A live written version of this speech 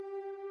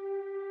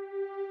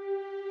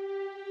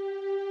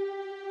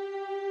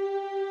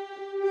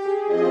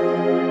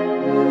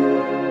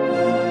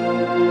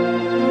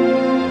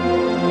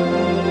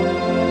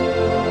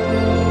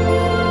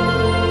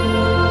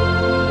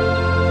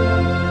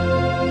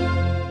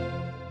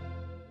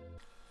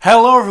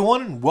Hello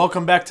everyone, and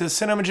welcome back to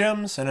Cinema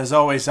Gems, and as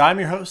always, I'm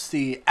your host,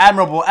 the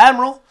Admirable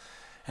Admiral,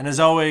 and as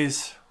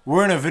always,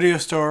 we're in a video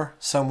store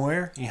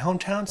somewhere in your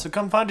hometown, so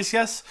come find us,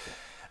 yes?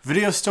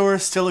 Video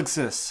stores still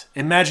exist.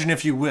 Imagine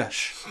if you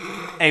wish.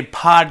 A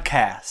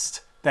podcast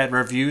that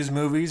reviews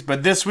movies,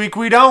 but this week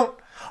we don't.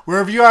 We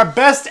review our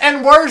best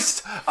and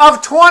worst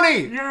of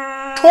 2021!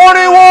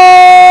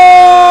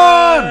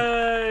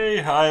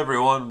 Hey! Hi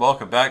everyone,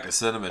 welcome back to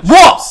Cinema Gems.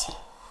 Whoa!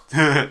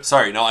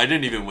 Sorry, no, I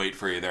didn't even wait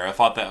for you there. I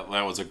thought that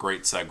was a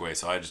great segue,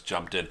 so I just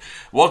jumped in.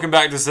 Welcome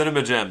back to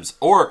Cinema Gems.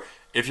 Or,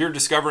 if you're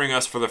discovering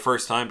us for the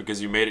first time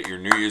because you made it your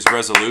New Year's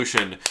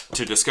resolution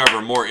to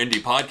discover more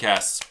indie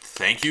podcasts,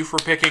 thank you for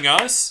picking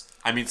us.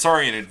 I mean,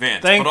 sorry in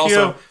advance. Thank but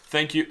also,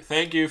 you.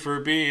 Thank you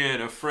for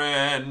being a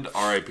friend.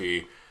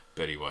 R.I.P.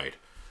 Betty White.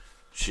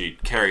 She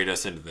carried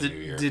us into the new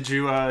year. Did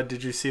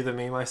you see the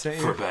meme I sent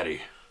you? For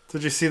Betty.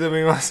 Did you see the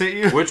meme I sent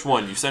you? Which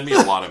one? You sent me a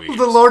lot of memes.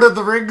 The Lord of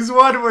the Rings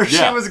one where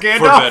she was Gandalf?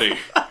 For Betty.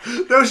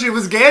 No, she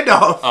was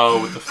Gandalf.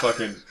 Oh, with the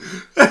fucking...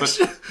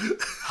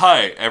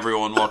 Hi,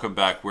 everyone. Welcome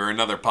back. We're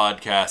another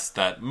podcast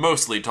that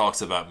mostly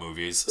talks about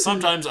movies.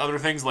 Sometimes other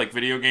things like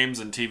video games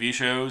and TV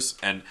shows.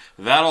 And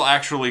that'll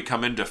actually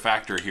come into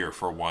factor here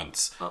for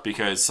once.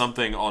 Because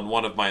something on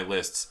one of my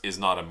lists is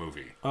not a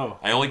movie. Oh.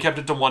 I only kept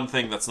it to one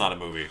thing that's not a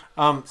movie.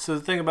 So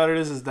the thing about it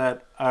is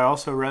that I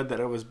also read that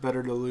it was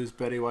better to lose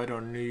Betty White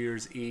on New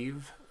Year's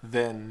Eve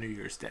than New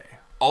Year's Day.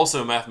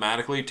 Also,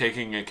 mathematically,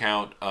 taking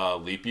account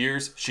leap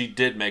years, she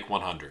did make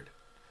 100.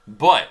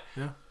 But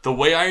the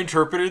way I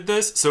interpreted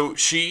this, so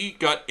she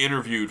got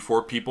interviewed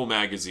for People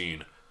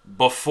Magazine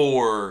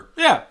before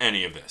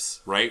any of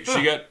this, right? Yeah.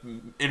 She got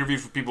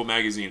interviewed for People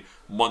Magazine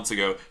months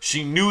ago.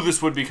 She knew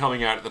this would be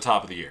coming out at the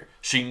top of the year.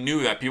 She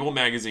knew that People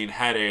Magazine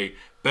had a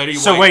Betty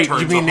White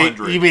turns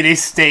 100. You mean they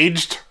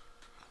staged?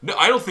 No,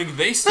 I don't think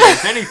they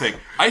staged anything.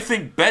 I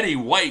think Betty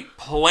White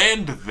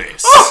planned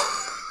this.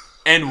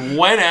 And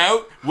went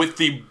out with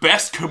the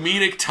best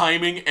comedic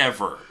timing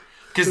ever.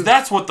 Because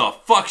that's what the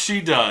fuck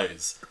she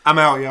does. I'm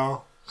out,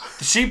 y'all.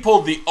 She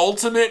pulled the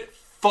ultimate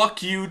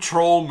fuck you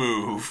troll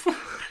move.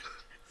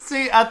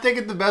 See, I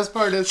think the best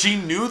part is... She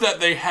knew that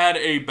they had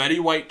a Betty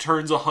White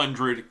Turns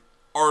 100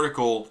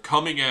 article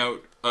coming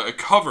out, a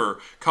cover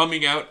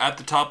coming out at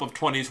the top of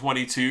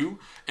 2022.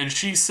 And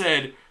she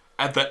said...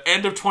 At the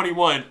end of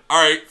 21,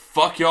 all right,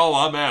 fuck y'all,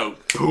 I'm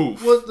out.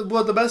 Poof.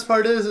 Well, the best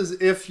part is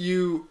if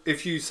you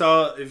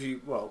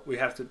we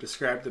have to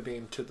describe the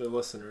meme to the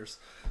listeners.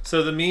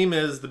 So the meme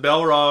is the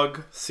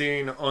Balrog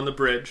scene on the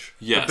bridge.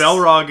 Yes. The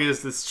Balrog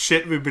is this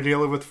shit we've been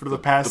dealing with for the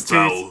past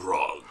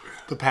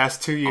the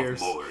past 2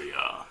 years. Of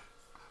Moria.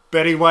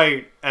 Betty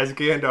White as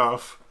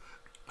Gandalf,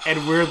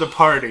 and we're the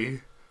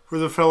party. We're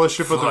the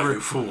Fellowship of the Ring.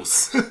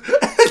 Fools.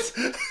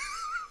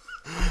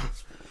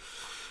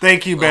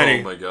 Thank you,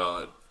 Betty. Oh my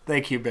god.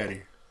 Thank you,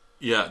 Betty.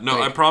 Yeah,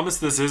 no, I promise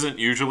this isn't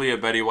usually a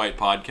Betty White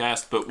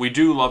podcast, but we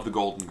do love the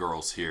Golden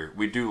Girls here.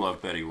 We do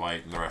love Betty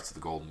White and the rest of the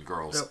Golden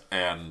Girls. Yep.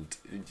 And,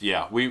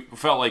 yeah, we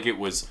felt like it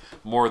was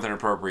more than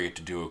appropriate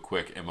to do a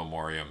quick in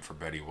memoriam for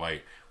Betty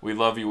White. We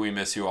love you, we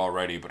miss you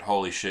already, but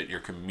holy shit,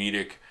 your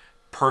comedic,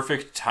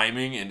 perfect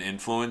timing and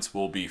influence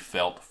will be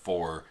felt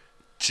for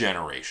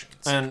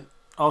generations. And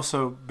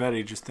also,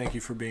 Betty, just thank you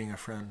for being a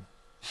friend.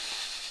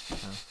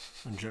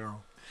 In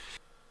general.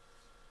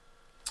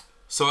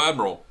 So,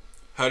 Admiral,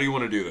 how do you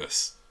want to do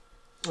this?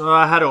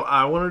 How do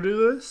I want to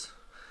do this?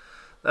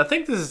 I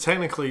think this is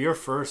technically your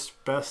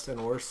first best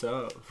and worst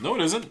of. No,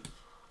 it isn't.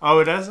 Oh,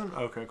 it isn't?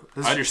 Okay, cool.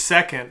 This is your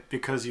second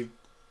because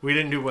we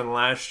didn't do one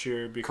last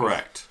year.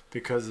 Correct.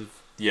 Because of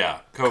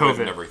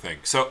COVID and everything.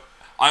 So,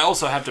 I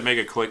also have to make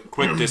a quick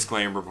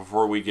disclaimer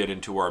before we get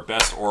into our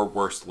best or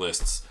worst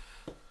lists.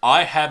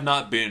 I have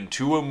not been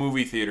to a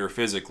movie theater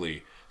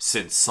physically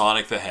since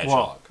Sonic the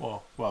Hedgehog.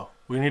 Well,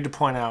 we need to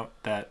point out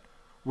that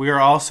we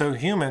are also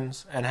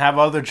humans and have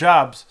other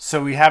jobs,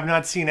 so we have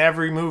not seen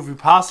every movie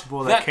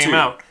possible that came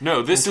out in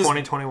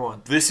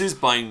 2021. This is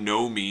by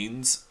no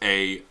means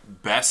a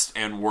best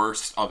and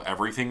worst of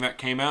everything that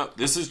came out.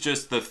 This is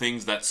just the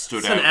things that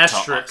stood out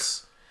to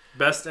us.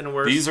 Best and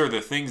worst. These are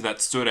the things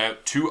that stood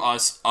out to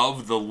us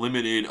of the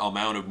limited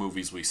amount of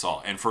movies we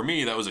saw. And for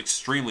me, that was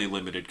extremely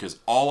limited because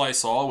all I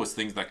saw was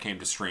things that came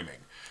to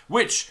streaming.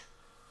 Which,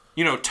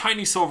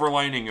 tiny silver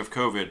lining of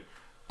COVID...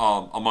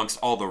 amongst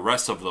all the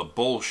rest of the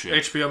bullshit.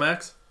 HBO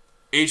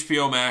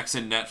Max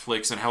and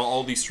Netflix and how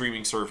all these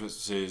streaming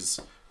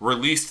services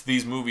released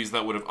these movies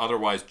that would have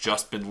otherwise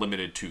just been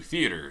limited to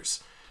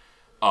theaters.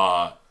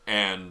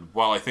 And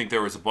while I think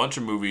there was a bunch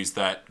of movies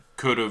that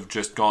could have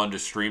just gone to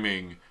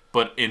streaming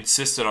but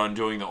insisted on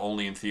doing the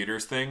only in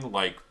theaters thing,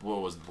 like, what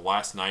was it,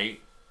 Last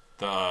Night?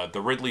 The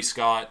Ridley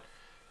Scott,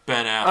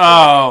 Ben Affleck.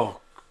 Oh,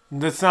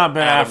 that's not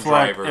Ben Adam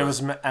Affleck. Driver. It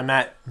was Matt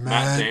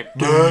Damon.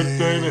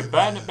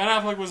 Ben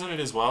Affleck was in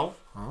it as well,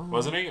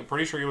 wasn't he? I'm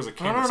pretty sure he was a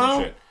king or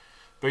some shit.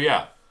 But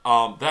yeah,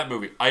 that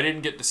movie, I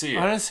didn't get to see it.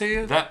 I didn't see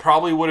it. That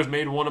probably would have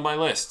made one of my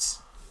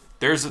lists.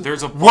 There's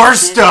a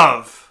worst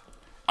of.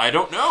 I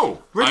don't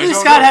know. Ridley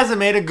Scott hasn't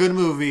made a good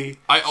movie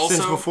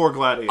since before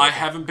Gladiator. I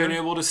haven't been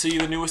able to see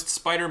the newest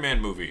Spider-Man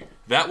movie.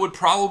 That would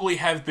probably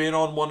have been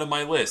on one of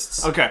my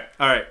lists. Okay,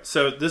 all right.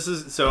 So I'm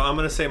going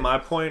to say my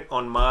point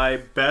on my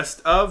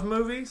best of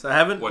movies. I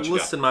haven't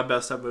listed my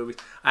best of movies.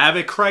 I have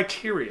a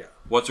criteria.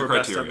 What's your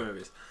criteria? Best of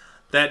movies.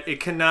 That it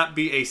cannot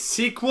be a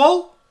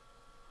sequel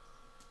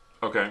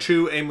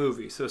to a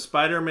movie. So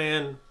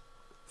Spider-Man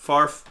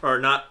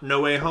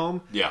No Way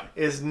Home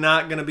is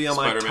not going to be on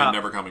my top. Spider-Man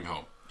Never Coming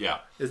Home. Yeah.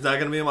 It's not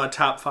going to be in my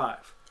top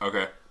 5.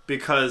 Okay.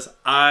 Because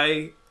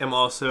I am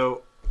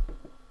also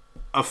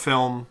a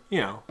film,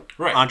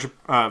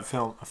 a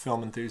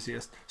film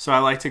enthusiast. So I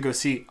like to go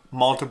see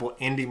multiple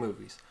indie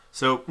movies.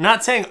 So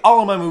not saying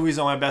all of my movies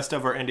on my best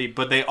of are indie,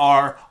 but they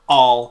are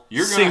all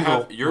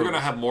single. You're going to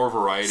have more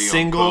variety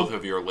on both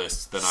of your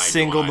lists than I do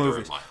single on either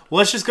movies. of mine. Well,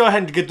 let's just go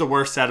ahead and get the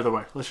worst out of the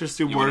way. Let's just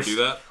do worst. Want to do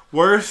that?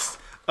 Worst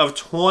of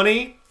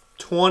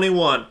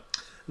 2021.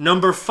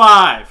 Number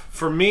 5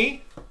 for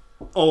me,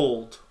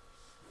 Old.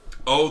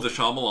 Oh, the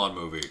Shyamalan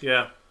movie.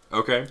 Yeah.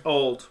 Okay.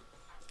 Old.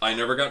 I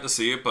never got to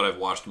see it, but I've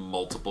watched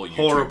multiple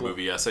YouTube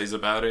movie essays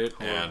about it,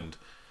 and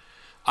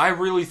I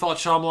really thought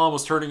Shyamalan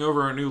was turning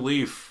over a new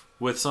leaf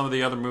with some of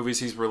the other movies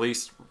he's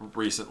released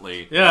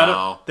recently.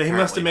 Yeah, he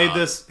must have made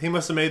this. He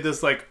must have made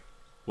this like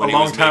when a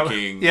long time.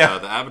 Making the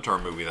Avatar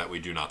movie that we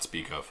do not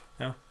speak of.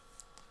 Yeah.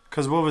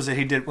 Because what was it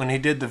he did when he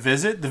did The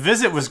Visit? The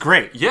Visit was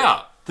great.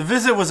 Yeah. The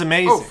Visit was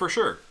amazing. Oh, for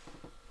sure.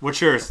 What's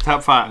yours?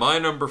 Top 5. My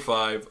number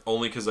 5,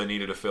 only because I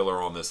needed a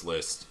filler on this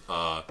list.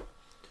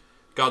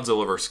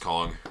 Godzilla vs.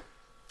 Kong.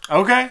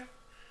 Okay.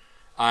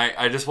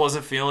 I just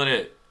wasn't feeling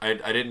it. I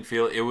didn't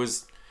feel it. It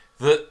was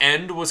the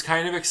end was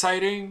kind of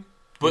exciting,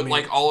 but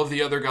like all of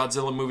the other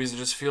Godzilla movies, it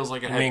just feels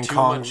like it had too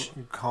much.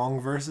 Kong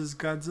versus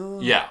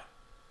Godzilla. Yeah.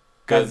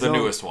 The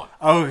newest one.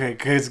 Oh, okay,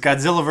 because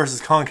Godzilla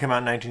vs. Kong came out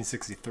in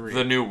 1963.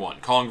 The new one,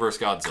 Kong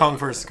vs. Godzilla. Kong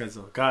vs.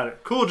 Godzilla. Got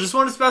it. Cool. Just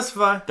want to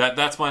specify.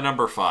 That's my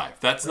number 5.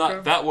 That's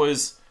not. That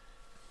was,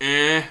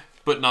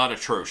 but not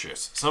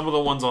atrocious. Some of the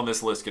ones on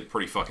this list get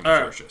pretty fucking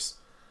atrocious.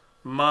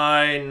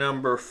 My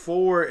number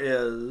 4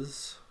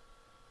 is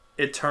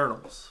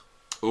Eternals.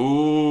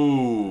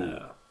 Ooh.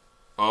 Yeah.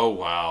 Oh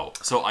wow.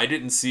 So I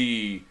didn't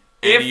see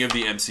any of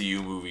the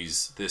MCU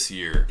movies this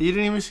year. You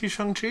didn't even see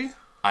Shang-Chi?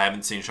 I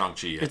haven't seen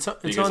Shang-Chi yet. It's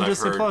because on I've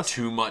Disney heard Plus.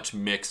 Too much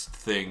mixed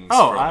things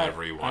from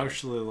everyone. I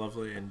actually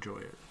lovely enjoy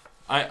it.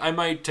 I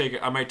might take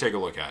a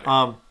look at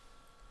it.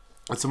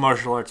 It's a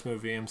martial arts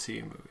movie,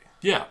 MCU movie.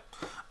 Yeah.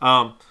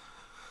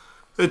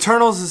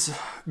 Eternals is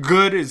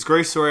good. It's a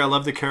great story. I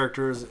love the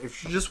characters.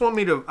 If you just want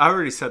me to, I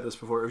already said this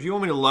before. If you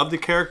want me to love the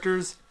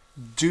characters,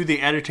 do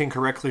the editing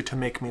correctly to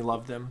make me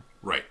love them.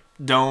 Right.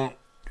 Don't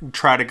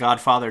try to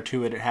Godfather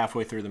to it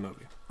halfway through the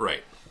movie.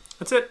 Right.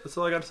 That's it. That's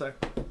all I got to say.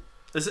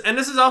 This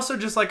is also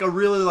just like a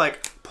really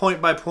like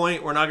point by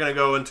point. We're not going to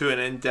go into an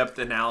in-depth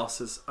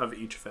analysis of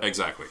each film.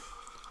 Exactly.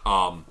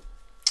 My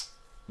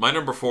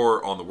number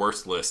 4 on the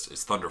worst list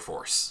is Thunder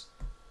Force.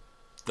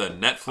 The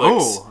Netflix.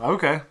 Oh,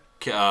 okay.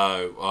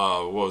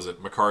 What was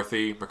it?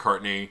 McCartney.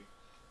 McCartney.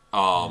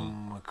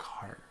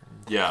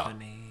 Yeah.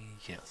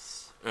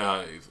 Yes.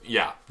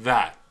 Yeah.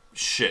 That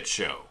shit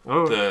show.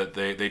 Oh.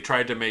 They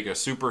tried to make a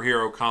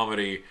superhero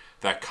comedy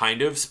that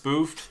kind of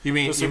spoofed. You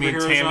mean Tammy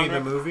genre. the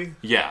movie?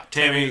 Yeah,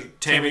 Tammy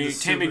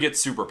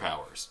gets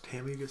superpowers.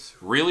 Tammy gets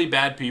really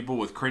bad people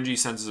with cringy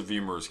senses of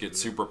humor get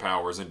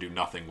superpowers and do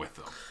nothing with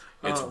them.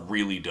 It's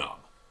really dumb.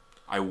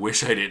 I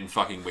wish I didn't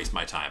fucking waste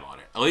my time on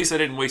it. At least I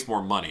didn't waste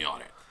more money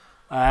on it.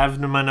 I have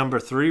my number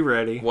 3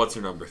 ready. What's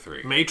your number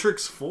 3?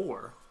 Matrix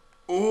 4.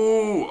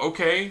 Ooh,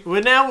 okay.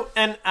 Well, now,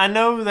 and I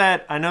know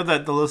that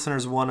the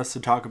listeners want us to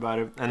talk about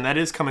it, and that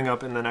is coming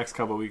up in the next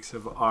couple of weeks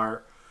of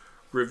our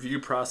review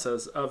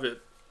process of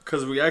it,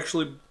 because we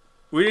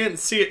didn't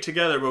see it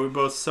together, but we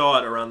both saw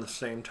it around the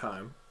same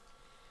time.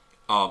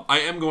 I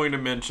am going to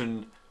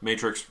mention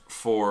Matrix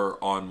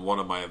 4 on one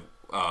of my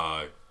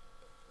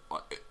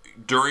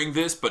during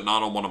this, but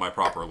not on one of my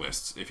proper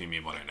lists, if you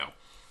mean what I know.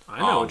 I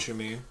know what you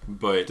mean.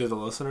 But do the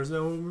listeners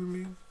know what we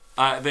mean?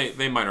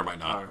 They might or might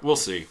not. Right. We'll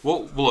see.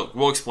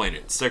 We'll explain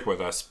it. Stick with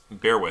us.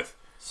 Bear with.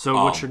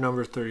 So what's your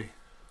number 3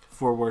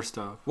 for worst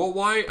of? Well,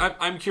 why?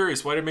 I'm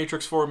curious. Why did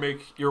Matrix 4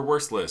 make your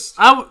worst list?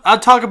 I'll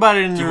talk about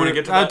it in Do you want to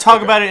get to that? I'll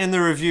talk about it in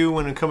the review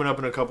when it's coming up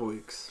in a couple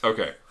weeks.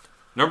 Okay.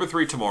 Number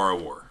 3,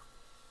 Tomorrow War.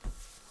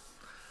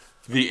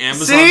 The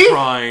Amazon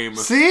Prime.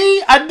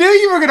 See? I knew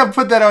you were going to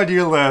put that on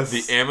your list.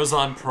 The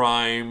Amazon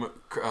Prime,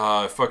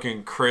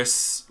 fucking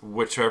Chris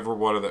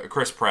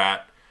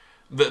Pratt.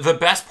 The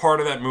best part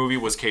of that movie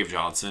was Cave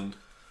Johnson.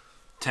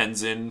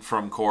 Tenzin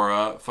from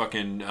Korra.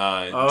 Fucking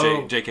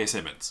J.K.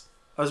 Simmons.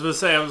 I was going to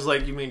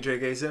say, you mean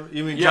J.K. Simmons?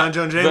 You mean John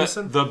Joan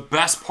Jameson? The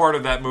best part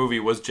of that movie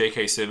was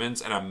J.K.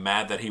 Simmons, and I'm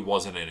mad that he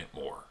wasn't in it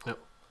more.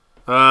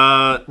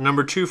 Yep.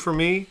 Number 2 for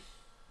me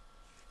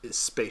is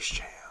Space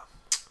Jam.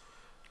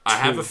 I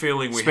have a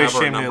feeling we have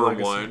our number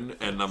 1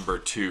 and number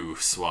 2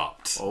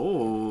 swapped.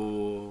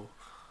 Oh.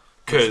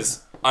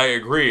 Because I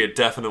agree, it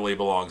definitely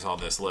belongs on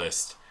this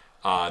list.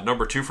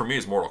 Number 2 for me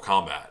is Mortal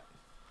Kombat.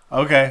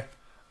 Okay.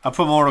 I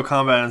put Mortal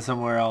Kombat in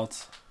somewhere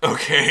else.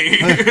 Okay.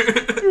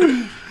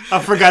 I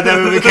forgot that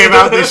movie came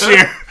out this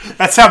year.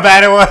 That's how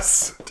bad it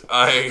was.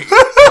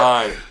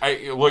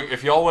 Look,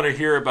 if y'all want to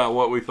hear about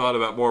what we thought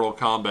about Mortal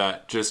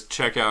Kombat, just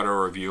check out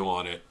our review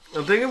on it.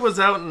 I think it was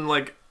out in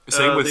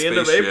Same with the Space end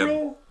of Jam.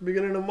 April,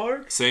 beginning of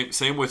March.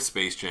 Same with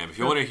Space Jam. If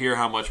you want to hear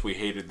how much we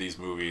hated these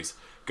movies,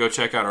 go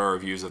check out our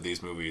reviews of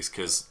these movies.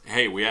 Because,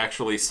 hey, we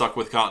actually stuck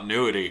with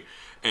continuity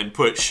and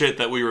put shit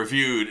that we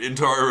reviewed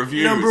into our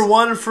reviews. Number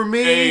one for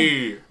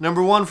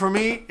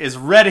me is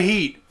Red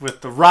Heat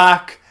with The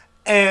Rock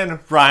and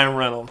Ryan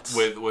Reynolds.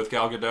 With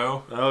Gal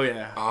Gadot? Oh,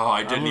 yeah. Oh,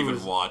 I didn't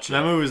even watch it.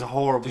 That movie was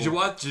horrible. Did you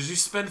watch? Did you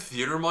spend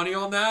theater money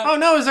on that? Oh,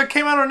 no, it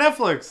came out on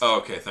Netflix. Oh,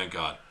 okay, thank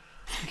God.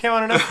 It came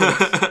out on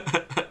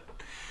Netflix.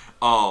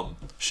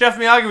 Chef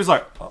Miyagi was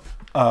like,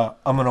 I'm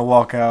gonna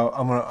walk out.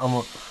 I'm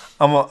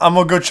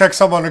gonna go check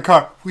someone in the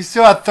car. We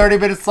still have 30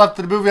 minutes left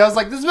of the movie. I was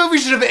like, this movie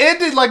should have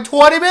ended like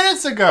 20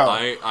 minutes ago.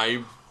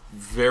 I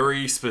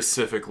very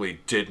specifically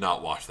did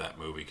not watch that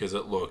movie because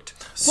it looked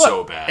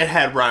so bad. It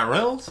had Ryan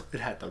Reynolds. It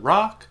had The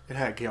Rock. It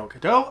had Gal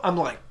Gadot. I'm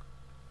like,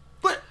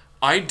 what?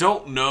 I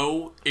don't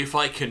know if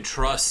I can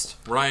trust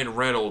Ryan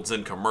Reynolds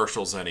in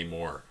commercials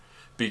anymore.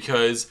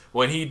 Because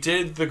when he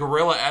did the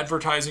guerrilla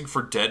advertising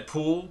for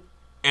Deadpool,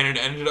 and it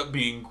ended up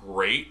being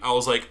great, I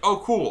was like,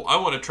 oh, cool. I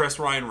want to trust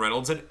Ryan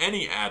Reynolds in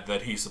any ad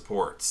that he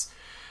supports.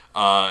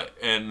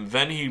 And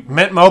then he...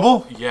 Mint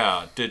Mobile?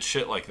 Yeah, did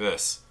shit like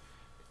this.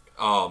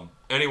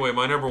 Anyway,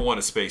 my number one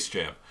is Space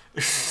Jam.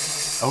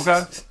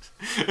 Okay.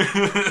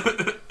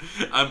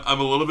 I'm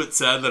a little bit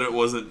sad that it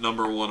wasn't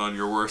number one on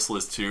your worst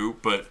list too,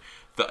 but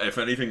if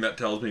anything, that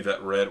tells me that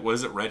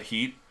Red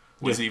Heat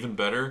was even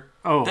better.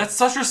 Oh. That's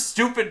such a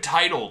stupid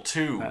title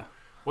too. Yeah.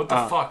 What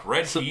the fuck?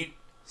 Red Heat?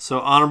 So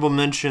honorable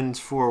mentions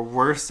for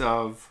worst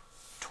of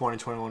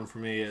 2021 for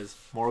me is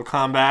Mortal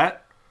Kombat.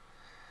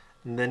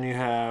 And then you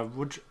have...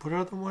 What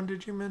other one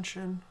did you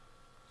mention?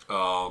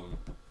 Kong?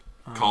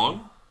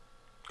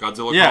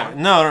 Godzilla yeah,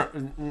 Kong?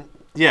 No,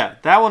 yeah,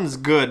 that one's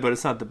good, but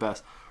it's not the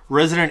best.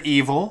 Resident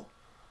Evil,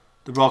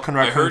 the Broken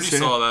Raccoon. I heard you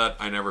saw that.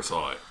 I never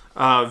saw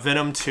it.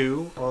 Venom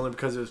 2, only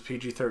because it was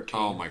PG-13.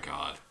 Oh my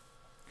god.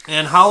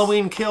 And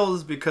Halloween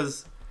Kills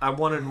because I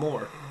wanted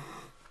more.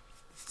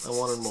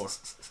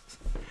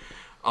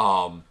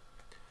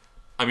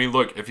 I mean,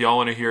 look, if y'all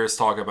want to hear us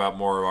talk about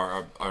more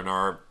of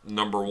our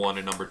number one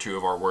and number two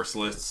of our worst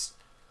lists,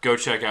 go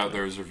check out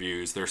those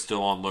reviews. They're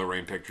still on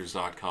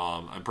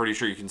lowrainpictures.com. I'm pretty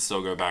sure you can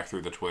still go back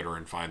through the Twitter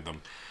and find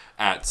them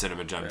at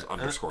cinemagems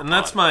 _ And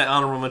that's my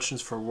honorable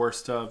mentions for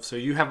worst of. So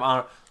you have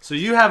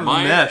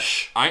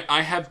Mesh.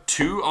 I have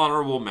two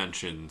honorable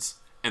mentions,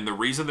 and the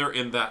reason they're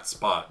in that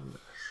spot.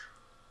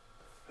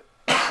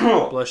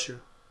 Bless you.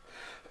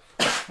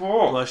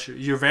 Bless you.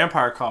 You're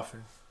vampire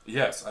coughing.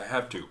 Yes, I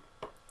have to.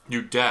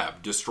 You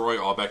dab,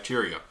 destroy all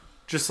bacteria.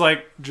 Just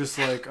like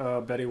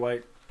Betty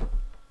White.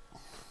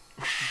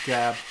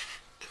 Dab.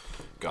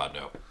 God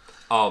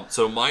no.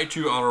 So my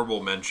two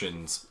honorable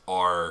mentions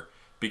are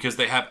because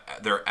there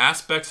are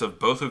aspects of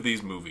both of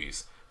these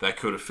movies that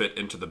could have fit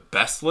into the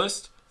best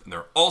list, and there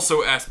are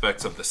also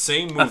aspects of the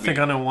same movie I think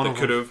I know one that of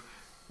could them. have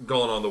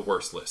gone on the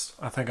worst list.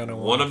 I think I know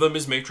one of them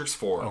is Matrix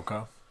 4.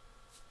 Okay.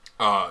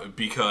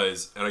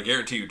 Because, and I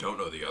guarantee you don't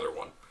know the other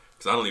one,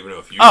 because I don't even know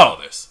if you saw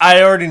this.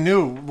 I already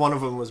knew one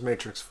of them was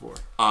Matrix 4.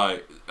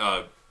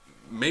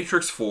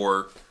 Matrix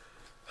 4,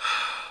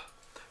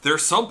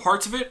 there's some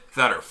parts of it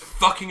that are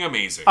fucking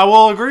amazing. I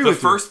will agree with you. The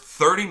first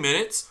 30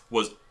 minutes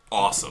was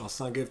awesome. Let's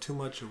not give too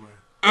much away.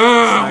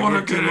 I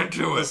want to get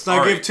into it. Let's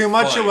not give too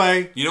much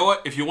away. You know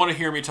what? If you want to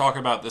hear me talk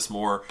about this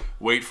more,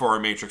 wait for our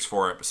Matrix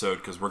 4 episode,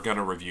 because we're going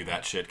to review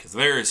that shit, because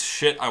there is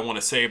shit I want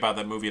to say about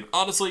that movie, and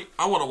honestly,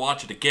 I want to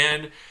watch it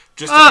again,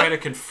 just to kind of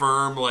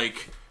confirm,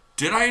 like,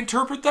 did I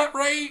interpret that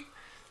right?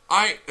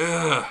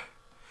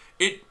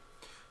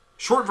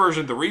 Short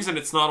version, the reason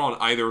it's not on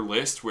either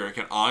list, where it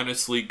can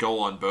honestly go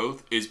on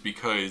both, is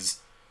because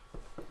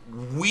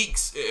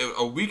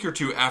a week or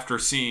two after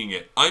seeing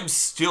it, I'm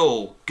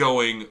still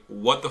going,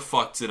 what the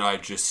fuck did I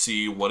just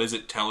see? What is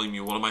it telling me?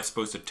 What am I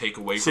supposed to take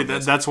away from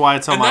this? That's why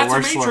it's on my worst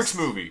list. That's a Matrix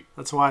movie.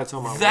 That's why it's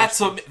on my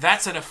worst list.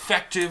 That's an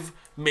effective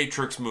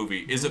Matrix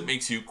movie, is it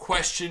makes you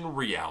question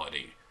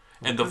reality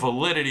and the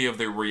validity of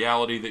the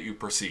reality that you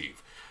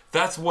perceive.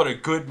 That's what a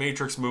good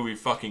Matrix movie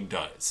fucking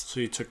does. So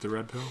you took the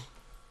red pill?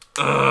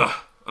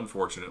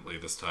 Unfortunately,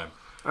 this time.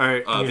 All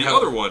right. The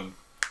other one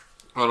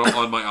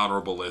on my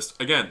honorable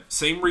list, again,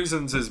 same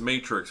reasons as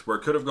Matrix, where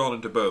it could have gone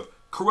into both.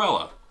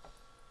 Cruella.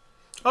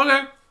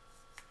 Okay.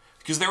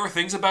 Because there were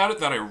things about it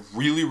that I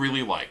really,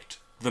 really liked.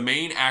 The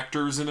main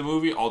actors in the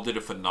movie all did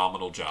a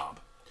phenomenal job.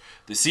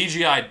 The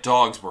CGI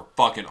dogs were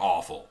fucking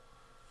awful.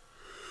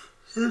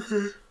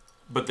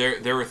 But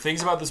there were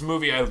things about this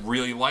movie I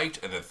really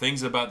liked, and the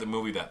things about the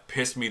movie that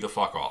pissed me the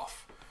fuck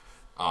off.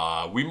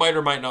 We might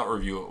or might not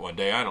review it one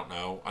day. I don't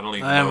know. I don't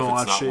even know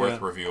if it's not worth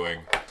reviewing.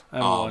 I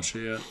haven't watched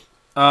it yet.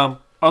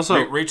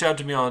 Also, reach out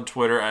to me on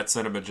Twitter at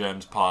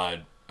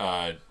CinemaGemsPod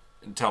and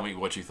tell me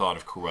what you thought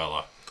of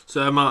Cruella.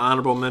 So I have my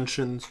honorable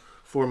mentions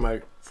for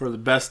the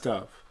best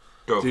of.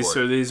 Go for it.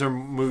 So these are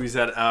movies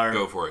that are...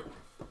 Go for it.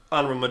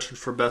 honorable mentions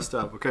for best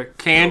of. Okay,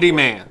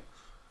 Candyman,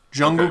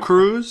 Jungle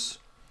Cruise,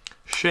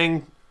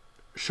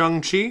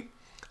 Shang-Chi,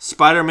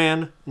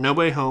 Spider-Man: No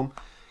Way Home,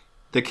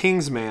 The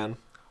Kingsman,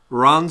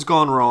 Ron's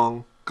Gone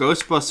Wrong,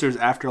 Ghostbusters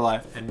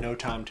Afterlife, and No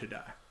Time to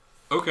Die.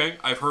 Okay,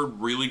 I've heard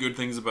really good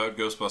things about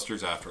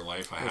Ghostbusters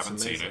Afterlife. I haven't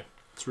seen it.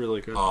 It's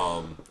really good.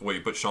 Wait,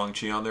 you put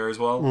Shang-Chi on there as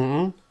well?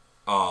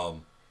 Mm-hmm.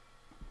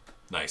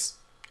 Nice.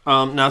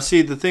 Now,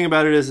 see, the thing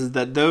about it is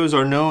that those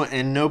are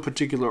in no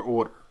particular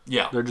order.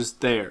 Yeah. They're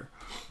just there.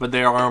 But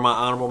they are on my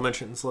honorable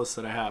mentions list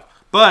that I have.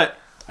 But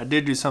I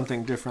did do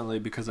something differently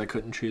because I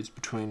couldn't choose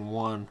between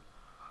one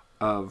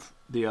of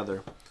the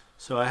other.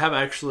 So I have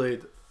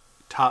actually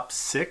top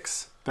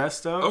 6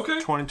 best of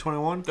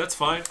 2021. That's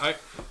fine. I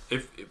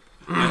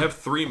have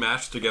 3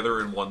 matched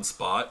together in one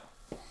spot.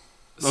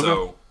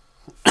 So,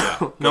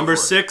 yeah. Number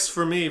 6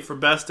 for me for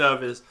best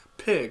of is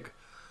Pig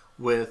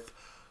with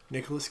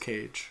Nicolas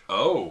Cage.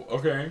 Oh,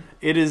 okay.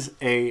 It is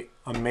a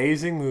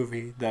amazing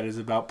movie that is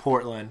about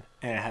Portland,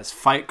 and it has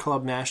Fight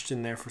Club mashed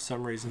in there for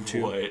some reason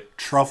too. What?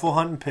 Truffle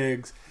hunting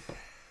pigs.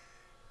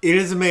 It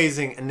is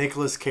amazing, and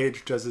Nicolas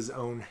Cage does his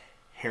own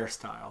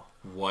hairstyle.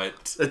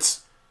 What?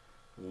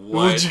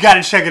 You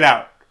gotta check it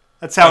out.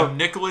 That's how a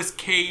Nicolas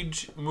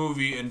Cage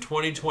movie in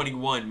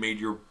 2021 made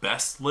your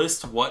best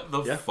list. What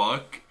the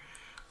fuck?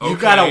 Okay. You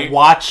gotta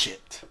watch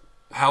it.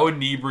 How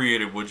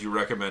inebriated would you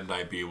recommend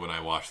I be when I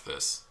watch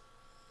this?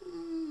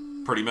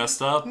 Pretty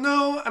messed up?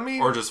 No, I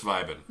mean... Or just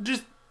vibing?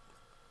 Just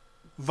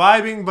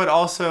vibing, but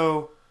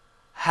also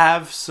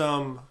have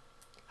something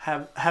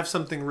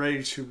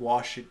ready to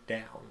wash it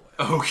down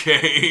with.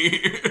 Okay.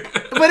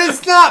 But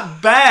it's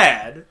not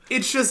bad.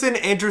 It's just an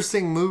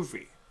interesting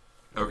movie.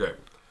 Okay.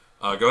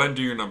 Go ahead and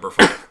do your number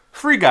 5.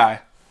 Free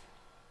Guy.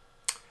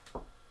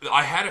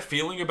 I had a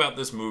feeling about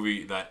this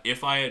movie that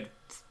if I had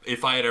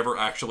ever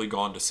actually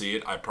gone to see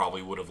it, I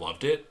probably would have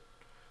loved it.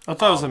 I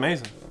thought it was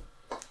amazing.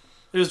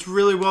 It was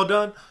really well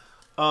done.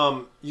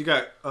 You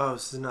got... Oh,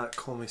 this is not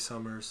Colmy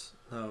Summers.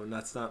 No,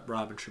 that's not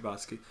Robin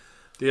Scherbatsky.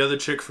 The other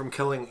chick from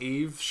Killing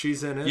Eve,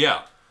 she's in it.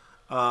 Yeah.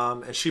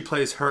 And she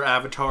plays her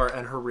avatar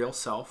and her real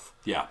self.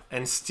 Yeah.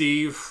 And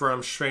Steve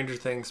from Stranger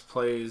Things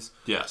plays...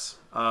 Yes.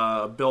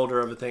 Builder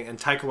of a thing. And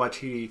Taika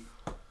Waititi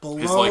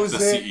blows He's like the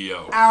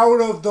CEO.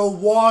 Out of the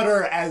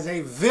water as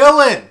a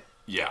villain.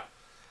 Yeah.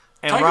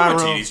 And Taika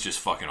Waititi's just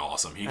fucking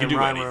awesome. He can do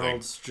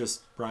anything.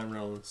 Ryan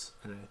Reynolds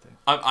and anything.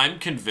 I'm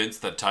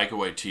convinced that Taika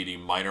Waititi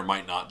might or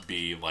might not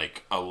be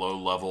like a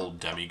low-level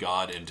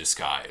demigod in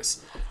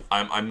disguise.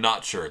 I'm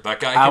not sure. That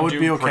guy can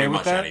do pretty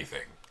much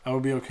anything. I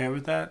would be okay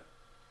with that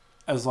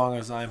as long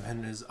as I'm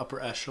in his upper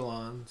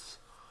echelons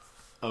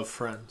of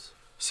friends.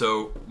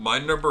 So my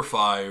number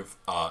 5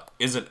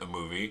 isn't a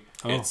movie.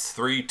 It's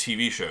 3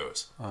 TV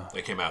shows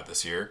that came out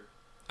this year.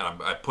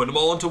 And I put them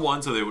all into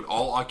one so they would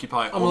all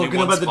occupy only one spot. I'm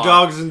looking up at the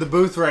dogs in the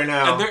booth right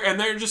now. And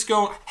they're just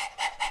going...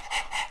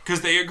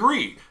 Because they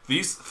agree.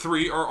 These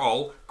 3 are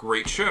all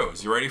great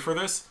shows. You ready for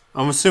this?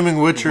 I'm assuming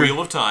Witcher.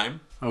 Wheel of Time.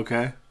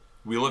 Okay.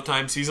 Wheel of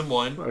Time Season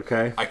 1.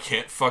 Okay. I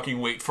can't fucking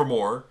wait for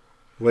more.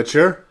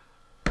 Witcher.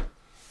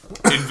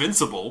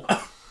 Invincible.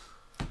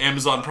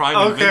 Amazon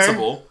Prime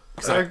Invincible.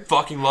 Because I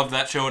fucking love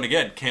that show, and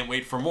again, can't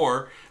wait for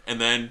more.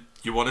 And then...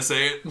 You want to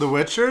say it? The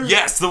Witcher?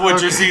 Yes, The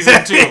Witcher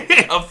Season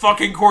 2. Of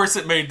fucking course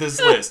it made this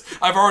list.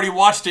 I've already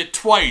watched it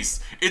twice.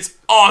 It's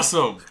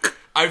awesome.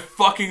 I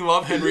fucking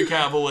love Henry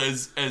Cavill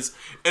as...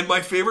 And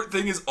my favorite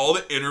thing is all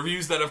the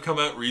interviews that have come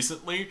out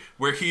recently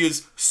where he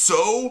is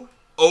so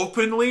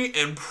openly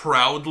and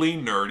proudly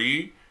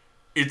nerdy.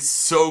 It's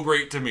so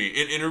great to me.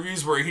 In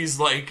interviews where he's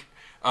like...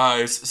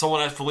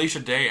 someone at Felicia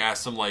Day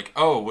asked him like,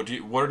 "Oh,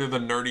 what are the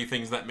nerdy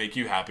things that make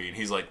you happy?" And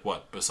he's like,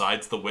 "What?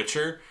 Besides The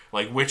Witcher?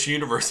 Like, which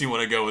universe you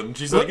want to go with?" And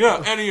she's like,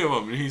 "Yeah, any of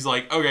them." And he's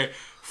like, "Okay,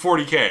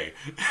 40K."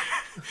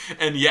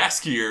 And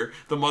Jaskier,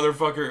 the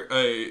motherfucker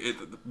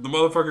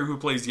who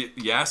plays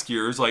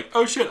Jaskier is like,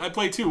 "Oh shit, I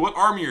play too. What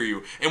army are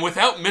you?" And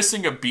without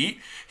missing a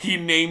beat, he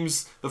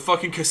names the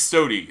fucking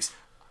Custodes.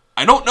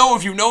 I don't know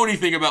if you know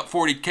anything about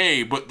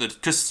 40K, but the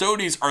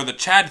Custodes are the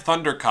Chad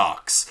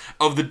Thundercocks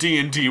of the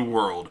D&D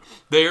world.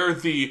 They are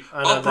the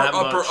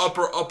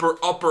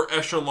upper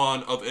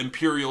echelon of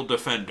Imperial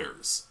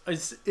defenders.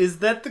 Is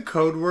that the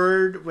code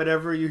word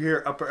whenever you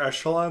hear upper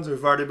echelons?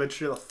 We've already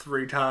mentioned it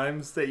 3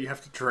 times that you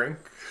have to drink.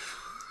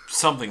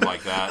 Something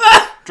like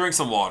that. Drink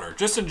some water.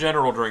 Just in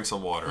general, drink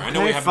some water. Okay, I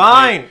know we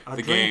haven't played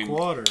the game.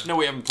 Water. No,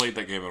 we haven't played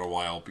that game in a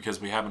while because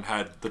we haven't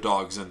had the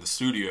dogs in the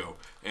studio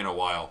in a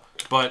while.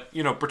 But,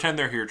 pretend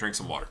they're here, drink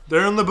some water.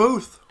 They're in the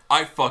booth.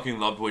 I fucking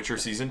loved Witcher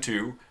Season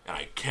 2, and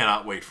I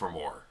cannot wait for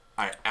more.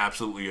 I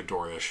absolutely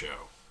adore this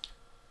show.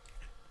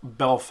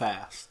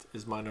 Belfast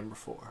is my number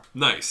 4.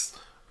 Nice.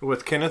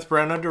 With Kenneth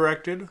Branagh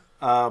directed,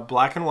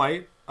 black and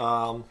white.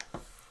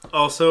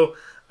 Also,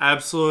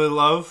 absolutely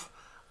love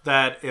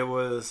that it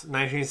was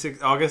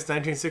August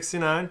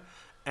 1969,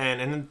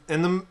 and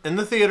in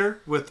the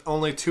theater with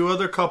only 2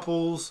 other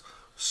couples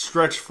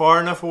stretched far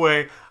enough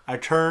away, I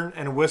turn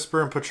and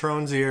whisper in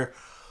Patron's ear,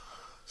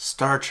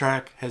 "Star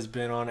Trek has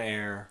been on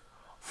air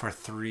for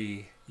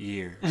 3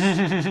 years.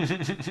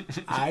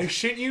 I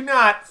shit you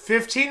not.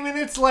 15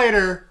 minutes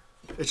later,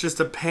 it's just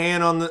a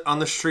pan on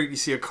the street. You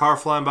see a car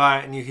flying by,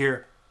 and you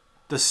hear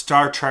the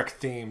Star Trek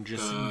theme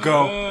just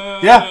go.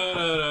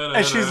 Yeah.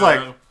 And she's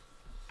like,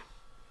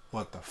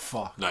 what the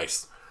fuck?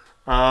 Nice.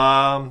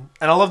 And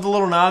I love the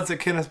little nods that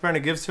Kenneth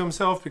Branagh gives to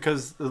himself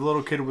because the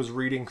little kid was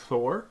reading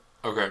Thor.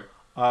 Okay.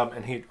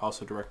 And he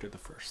also directed the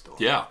first Thor.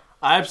 Yeah.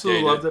 I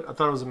absolutely loved it. I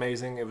thought it was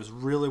amazing. It was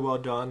really well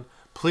done.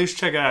 Please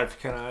check it out if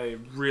you can. I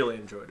really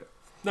enjoyed it.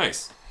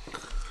 Nice.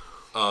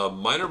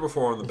 My number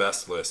 4 on the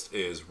best list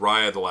is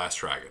Raya the Last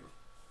Dragon.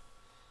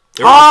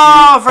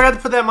 I forgot to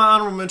put that in my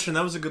honorable mention.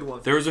 That was a good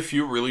one. There was a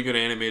few really good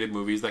animated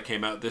movies that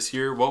came out this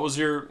year. What was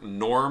your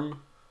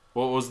norm?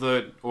 What was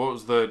the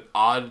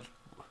odd?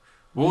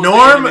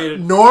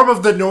 Norm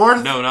of the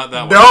North? No, not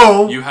that one.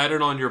 No. You had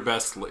it on your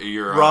best.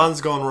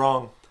 Ron's Gone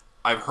Wrong.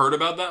 I've heard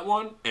about that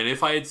one, and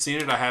if I had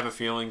seen it, I have a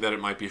feeling that it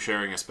might be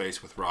sharing a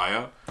space with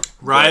Raya.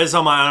 Raya's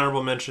on my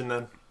honorable mention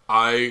then.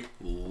 I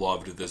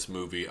loved this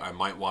movie. I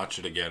might watch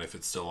it again if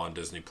it's still on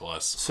Disney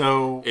Plus.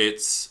 So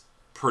it's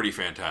pretty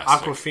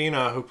fantastic.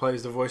 Awkwafina, who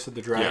plays the voice of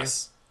the dragon,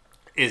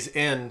 is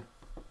in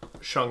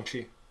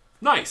Shang-Chi.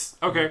 Nice.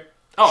 Okay.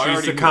 Oh,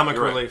 she's the comic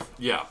relief. Right.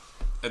 Yeah,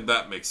 and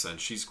that makes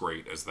sense. She's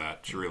great as that.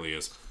 She really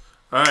is.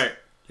 All right,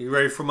 you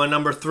ready for my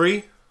number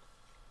 3?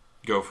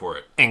 Go for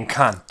it.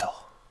 Encanto.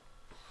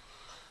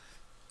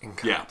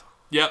 Yeah.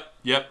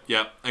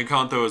 Yep.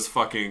 Encanto is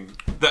fucking...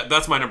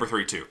 That's my number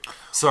 3, too.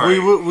 Sorry.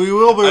 We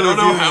will be I don't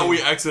know how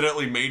we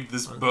accidentally made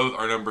this both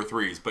our number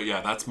 3s, but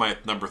yeah, that's my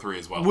number 3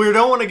 as well. We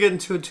don't want to get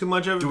into too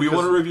much of it. Do we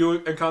want to review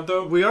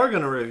Encanto? We are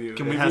going to review.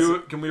 Can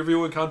we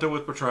review Encanto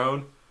with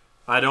Patron?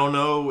 I don't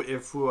know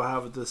if we'll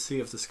have to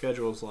see if the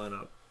schedules line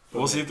up.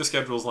 We'll see if the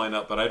schedules line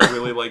up, but I'd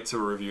really like to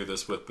review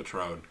this with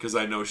Patron, because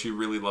I know she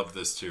really loved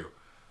this, too.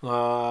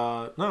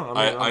 No,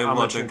 I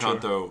loved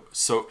Encanto.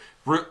 So,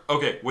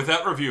 okay,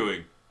 without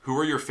reviewing, who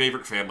are your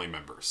favorite family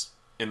members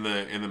in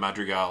the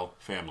Madrigal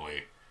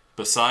family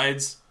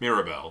besides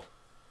Mirabel?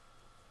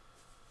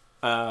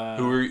 Who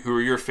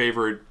are your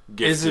favorite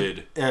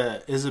gifted?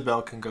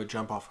 Isabel can go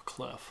jump off a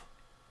cliff.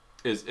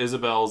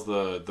 Isabel's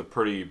the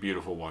pretty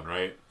beautiful one,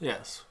 right?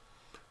 Yes.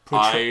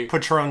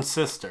 Patron's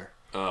sister.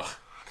 Ugh.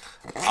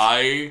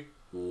 I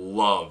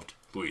loved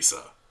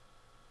Luisa.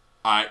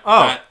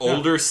 That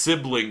older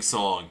sibling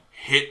song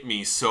hit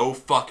me so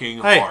fucking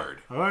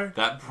hard. All right.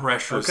 That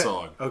pressure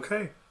song.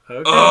 Okay.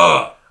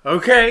 Ugh.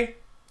 Okay.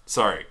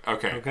 Sorry.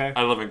 Okay.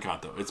 I love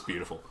Encanto. It's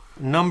beautiful.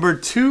 Number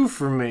 2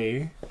 for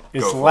me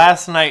is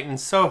Last Night in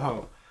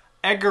Soho.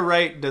 Edgar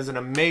Wright does an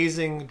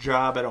amazing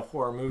job at a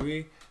horror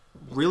movie.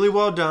 Really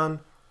well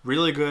done.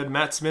 Really good.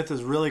 Matt Smith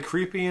is really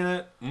creepy in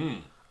it.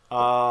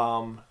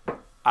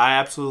 I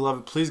absolutely love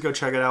it. Please go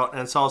check it out.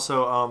 And it's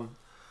also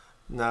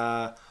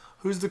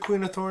who's the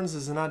Queen of Thorns?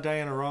 Is it not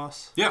Diana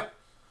Ross? Yeah.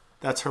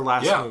 That's her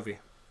last movie.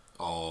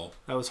 Oh.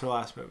 That was her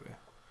last movie.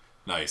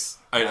 Nice.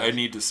 I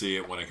need to see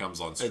it when it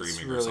comes on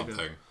streaming or something.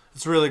 Good.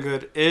 It's really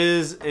good. It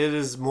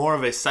is more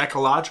of a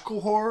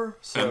psychological horror.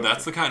 So and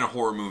that's the kind of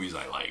horror movies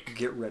I like.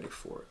 Get ready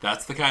for it.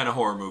 That's the kind of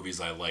horror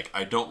movies I like.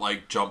 I don't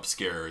like jump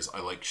scares. I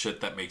like shit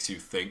that makes you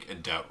think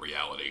and doubt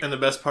reality. And the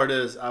best part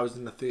is I was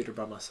in the theater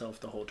by myself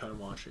the whole time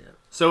watching it.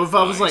 So if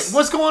I was like,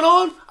 what's going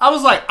on? I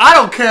was like, I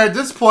don't care at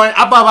this point.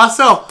 I'm by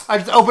myself. I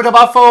just opened up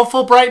my phone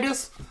full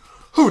brightness.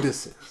 Who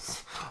this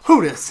is?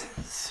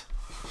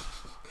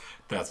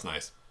 That's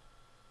nice.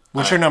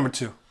 What's your number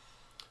 2?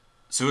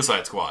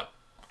 Suicide Squad.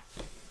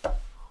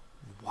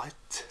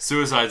 What?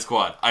 Suicide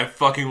Squad. I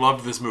fucking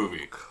loved this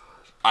movie.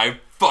 I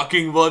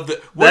fucking loved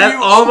it.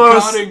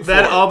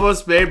 That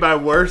almost made my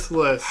worst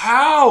list.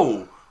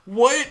 How?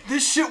 What?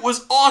 This shit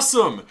was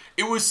awesome.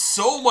 It was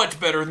so much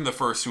better than the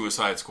first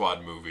Suicide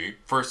Squad movie.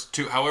 First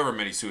two, however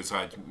many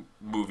Suicide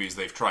movies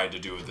they've tried to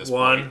do at this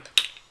point.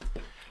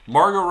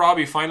 Margot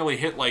Robbie finally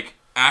hit like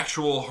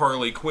actual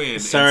Harley Quinn.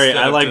 Sorry,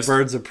 I like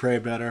Birds of Prey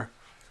better.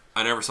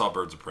 I never saw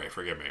Birds of Prey,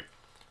 forgive me.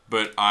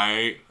 But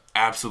I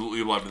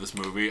absolutely loved this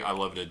movie. I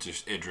loved it.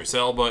 Just Idris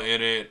Elba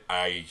in it.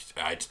 I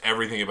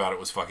everything about it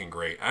was fucking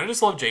great. And I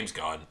just love James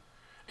Gunn.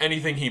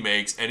 Anything he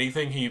makes,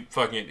 anything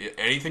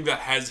that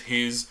has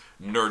his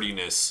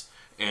nerdiness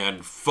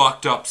and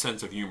fucked up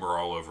sense of humor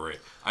all over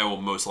it, I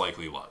will most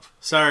likely love.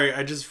 Sorry,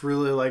 I just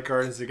really like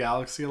Guardians of the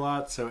Galaxy a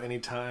lot. So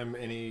anytime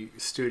any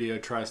studio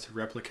tries to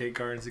replicate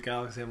Guardians of the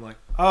Galaxy, I'm like,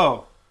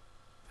 oh,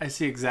 I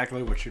see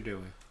exactly what you're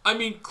doing. I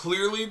mean,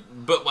 clearly,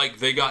 but like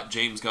they got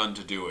James Gunn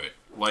to do it.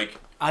 Like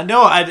I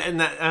know, I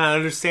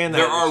understand that.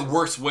 There are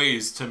worse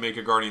ways to make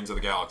a Guardians of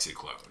the Galaxy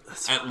clone.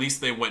 At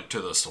least they went to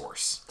the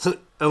source.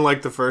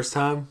 Unlike the first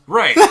time?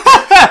 Right.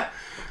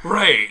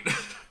 Right.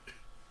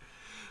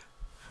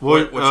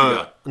 What you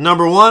got?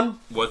 Number 1?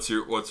 What's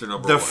your number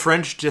 1? The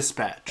French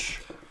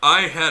Dispatch.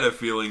 I had a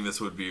feeling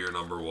this would be your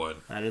number 1.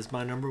 That is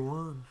my number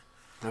 1.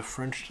 The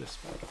French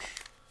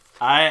Dispatch.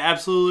 I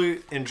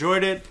absolutely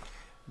enjoyed it.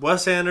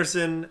 Wes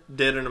Anderson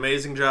did an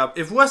amazing job.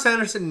 If Wes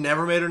Anderson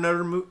never made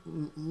another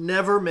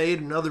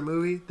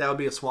movie, that would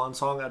be a swan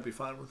song. I'd be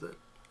fine with it.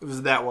 It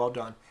was that well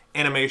done.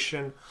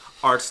 Animation,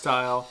 art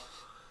style,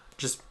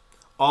 just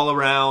all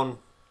around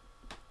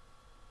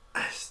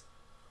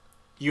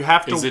You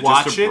have to Is it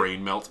watch just a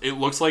brain melt? It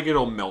looks like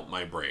it'll melt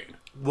my brain.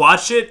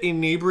 Watch it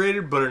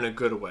inebriated, but in a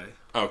good way.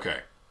 Okay.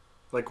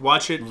 Like,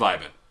 watch it.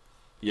 Vibing.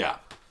 Yeah.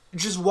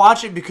 Just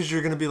watch it because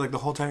you're going to be like, the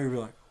whole time you'll be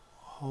like,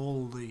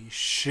 holy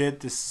shit,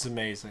 this is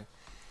amazing.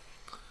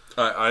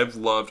 I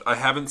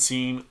haven't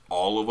seen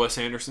all of Wes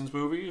Anderson's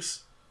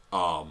movies.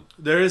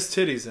 There is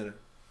titties in it.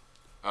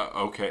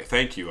 Okay,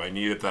 thank you. I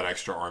needed that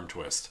extra arm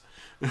twist.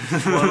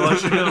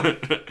 Let you know.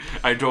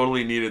 I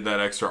totally needed that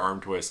extra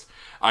arm twist.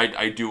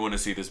 I do want to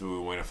see this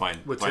movie when it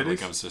finally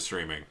comes to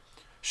streaming.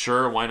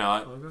 Sure, why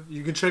not? Okay.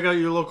 You can check out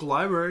your local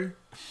library.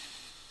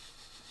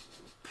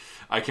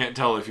 I can't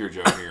tell if you're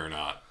joking or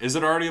not. Is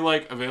it already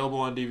available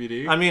on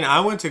DVD? I mean,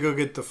 I went to go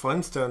get the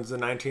Flintstones, the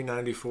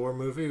 1994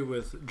 movie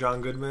with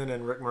John Goodman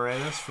and Rick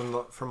Moranis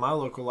from my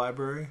local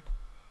library.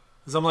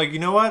 Because I'm like, you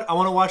know what? I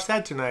want to watch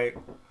that tonight.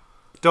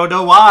 Don't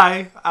know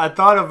why. I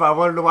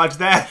wanted to watch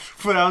that,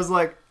 but I was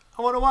like,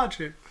 I want to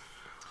watch it.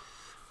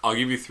 I'll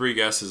give you 3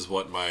 guesses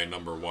what my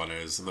number 1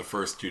 is, and the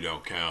first 2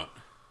 don't count.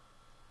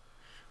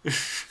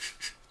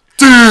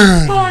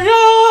 Dune!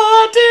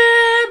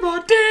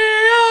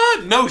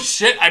 No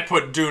shit, I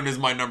put Dune as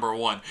my number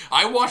 1.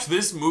 I watched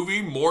this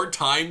movie more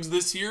times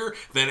this year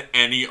than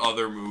any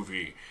other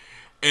movie.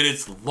 And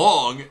it's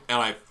long,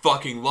 and I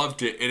fucking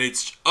loved it, and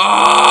it's...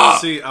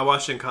 See, I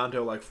watched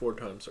Encanto like 4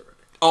 times already.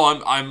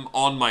 Oh, I'm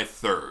on my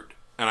 3rd,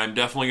 and I'm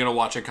definitely going to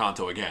watch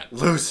Encanto again.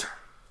 Loser.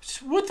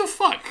 What the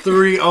fuck?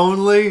 3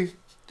 only?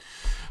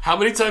 How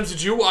many times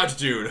did you watch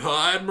Dune,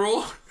 huh,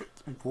 Admiral?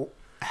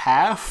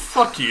 Half?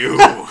 Fuck you.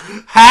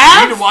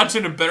 Half? You need to watch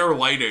it in better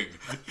lighting.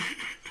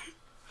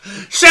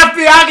 Chef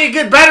Miyagi,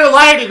 get better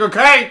lighting,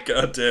 okay?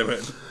 God damn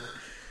it.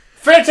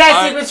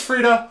 Fantastic, Miss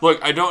Frida. Look,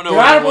 I don't know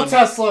Honorable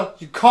Tesla,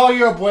 you call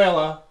your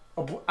abuela,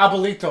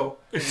 abuelito,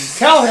 and you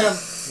tell him,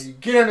 and you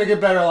get him to get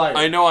better lighting.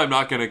 I know I'm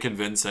not going to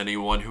convince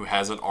anyone who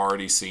hasn't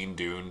already seen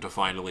Dune to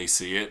finally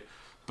see it,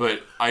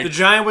 but The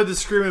giant with the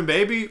screaming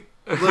baby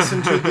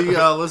listened to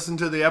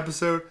the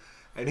episode,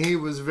 and he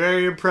was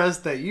very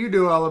impressed that you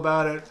knew all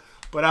about it.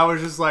 But I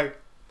was just like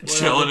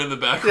chilling in the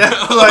background.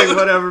 Yeah, like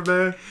whatever,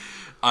 man.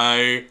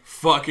 I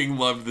fucking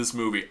loved this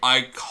movie.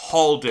 I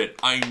called it.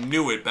 I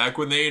knew it. Back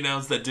when they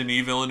announced that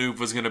Denis Villeneuve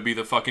was going to be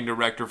the fucking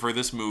director for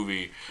this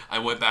movie, I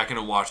went back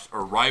and watched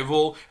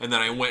Arrival, and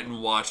then I went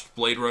and watched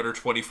Blade Runner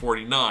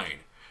 2049.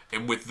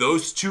 And with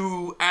those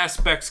 2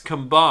 aspects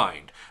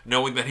combined,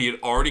 knowing that he had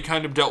already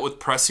kind of dealt with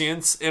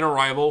prescience in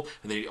Arrival,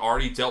 and that he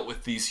already dealt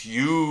with these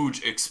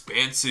huge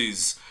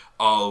expanses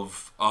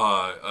of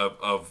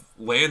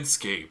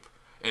landscape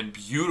and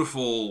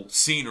beautiful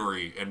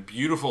scenery and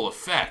beautiful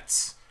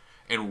effects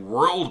and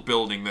world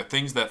building, the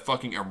things that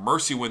fucking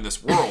immerse you in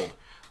this world,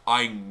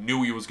 I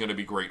knew he was going to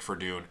be great for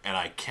Dune, and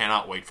I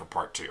cannot wait for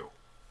part 2.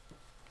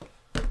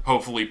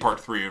 Hopefully part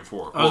 3 and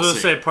 4. I was going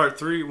to say part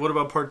 3. What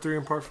about part 3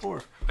 and part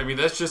 4? I mean,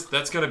 that's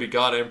going to be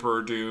God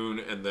Emperor Dune,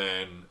 and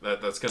then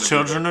that's going to be...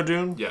 Children of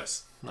Dune?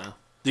 Yes. No.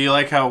 Do you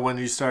like how when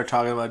you started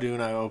talking about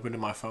Dune, I opened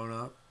my phone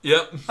up?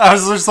 Yep. I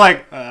was just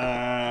like,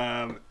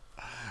 I'm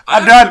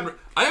done.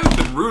 I haven't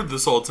been rude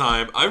this whole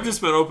time. I've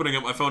just been opening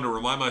up my phone to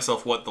remind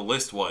myself what the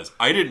list was.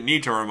 I didn't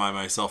need to remind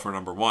myself for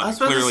number 1.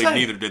 Clearly,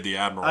 neither did the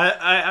Admiral.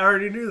 I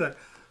already knew that.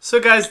 So,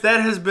 guys,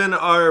 that has been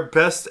our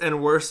best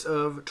and worst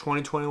of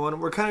 2021.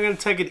 We're kind of going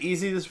to take it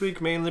easy this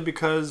week, mainly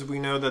because we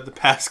know that the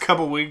past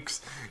couple weeks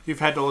you've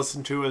had to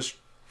listen to us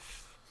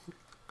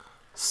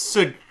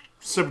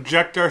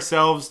subject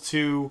ourselves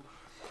to...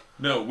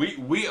 No,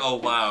 we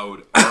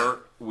allowed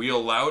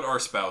our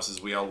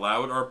spouses, we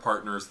allowed our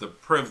partners the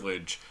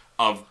privilege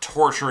of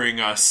torturing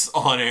us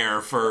on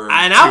air for 2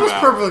 hours. And I was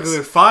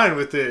perfectly fine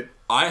with it.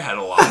 I had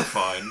a lot of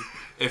fun.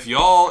 If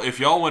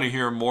y'all want to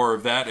hear more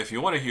of that, if you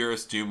want to hear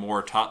us do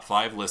more top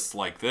 5 lists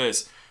like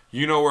this,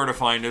 you know where to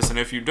find us. And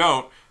if you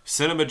don't,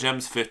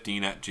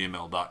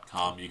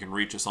 cinemagems15@gmail.com. You can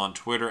reach us on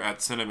Twitter at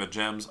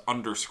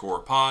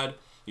cinemagems_pod.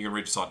 You can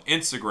reach us on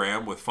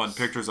Instagram with fun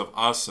pictures of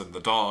us and the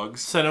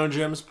dogs.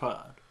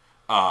 CinemaGemsPod.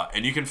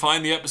 And you can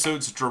find the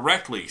episodes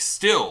directly,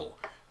 still.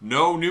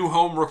 No new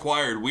home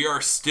required. We are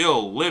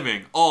still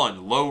living on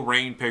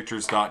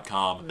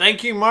lowrainpictures.com.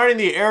 Thank you, Martin,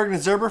 the Eric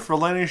Zerber, for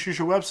letting us use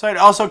your website.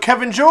 Also,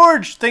 Kevin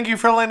George, thank you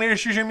for letting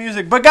us use your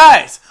music. But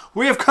guys,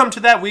 we have come to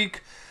that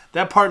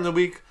part in the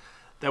week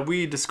that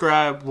we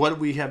describe what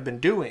we have been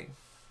doing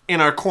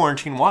in our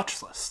quarantine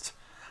watch list.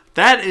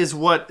 That is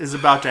what is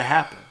about to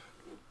happen.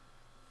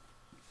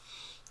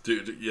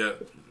 Dude, yeah,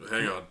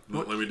 hang on.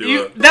 Let me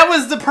do it. That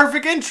was the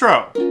perfect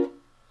intro.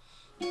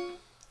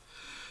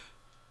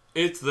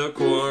 It's the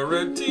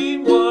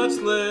quarantine watch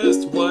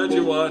list. What'd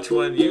you watch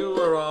when you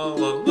were all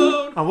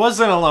alone? I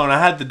wasn't alone. I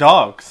had the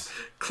dogs.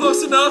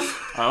 Close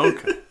enough. Oh,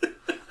 okay.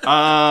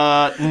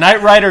 Knight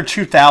Rider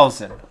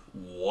 2000.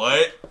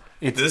 What?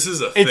 This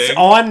is a thing? It's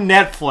on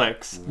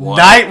Netflix. What?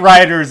 Knight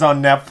Rider's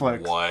on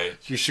Netflix.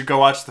 What? You should go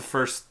watch the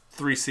first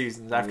 3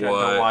 seasons. After that,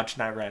 don't watch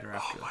Knight Rider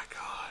after. Oh my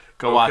god.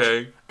 Go watch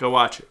it. Go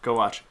watch it. Go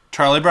watch it.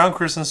 Charlie Brown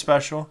Christmas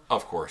special.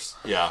 Of course.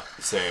 Yeah,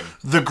 same.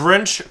 The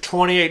Grinch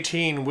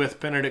 2018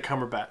 with Benedict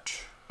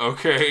Cumberbatch.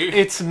 Okay.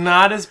 It's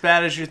not as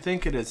bad as you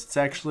think it is. It's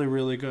actually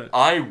really good.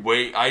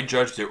 I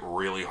judged it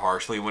really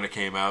harshly when it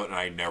came out, and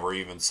I never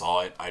even saw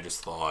it. I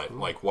just thought,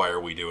 like, why are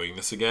we doing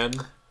this again?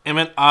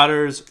 Emmett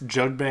Otter's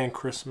Jug Band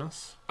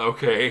Christmas.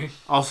 Okay.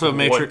 Also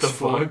Matrix What the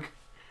 4. fuck?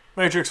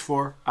 Matrix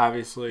 4,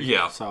 obviously.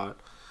 Yeah. Saw it.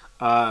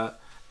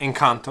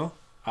 Encanto,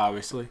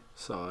 obviously.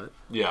 Saw it.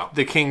 Yeah.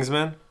 The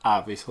Kingsman,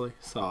 obviously.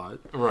 Saw it.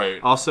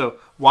 Right. Also,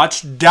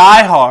 watch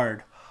Die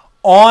Hard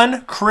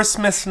on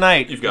Christmas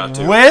night. You've got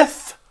to.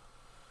 With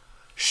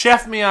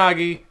Chef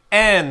Miyagi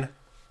and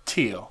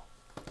Tio.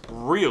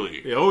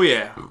 Really? Oh,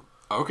 yeah.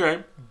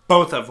 Okay.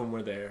 Both of them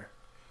were there.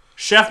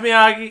 Chef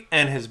Miyagi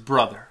and his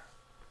brother,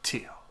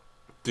 Tio.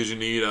 Did you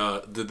need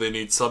did they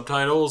need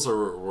subtitles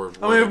or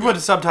I mean, we put the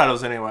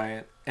subtitles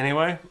anyway.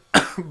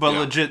 But Yeah.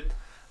 legit,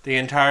 the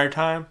entire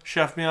time,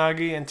 Chef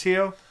Miyagi and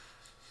Tio,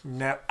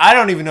 no, I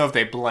don't even know if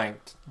they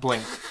blinked.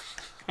 Have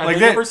Like they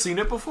never seen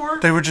it before?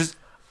 They were just.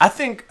 I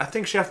think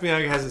Chef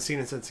Miyagi hasn't seen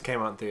it since it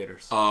came out in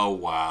theaters. Oh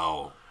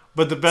wow.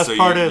 But the best So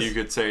part you, is you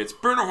could say it's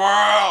been a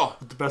while.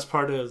 the best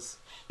part is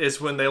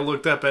when they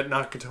looked up at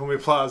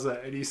Nakatomi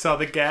Plaza and you saw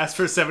the gas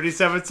for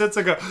 77 cents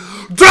and go,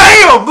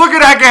 damn, look at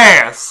that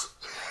gas!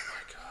 Oh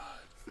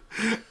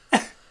my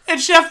god.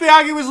 And Chef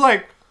Miyagi was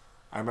like,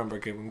 I remember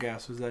when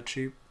gas was that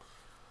cheap.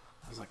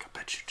 I was like, I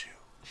bet you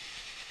do.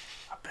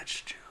 I bet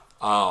you do.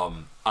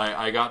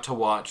 I got to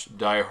watch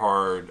Die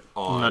Hard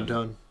on. I'm not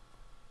done.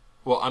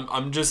 Well,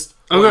 I'm just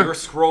Okay. while you're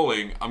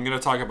scrolling. I'm gonna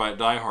talk about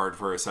Die Hard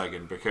for a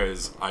second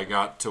because I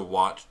got to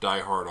watch Die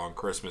Hard on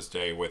Christmas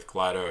Day with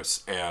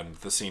GLaDOS and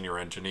the senior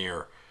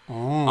engineer.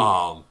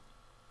 And?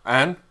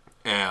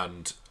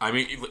 And I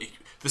mean,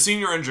 the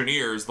senior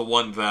engineer is the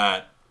one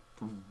that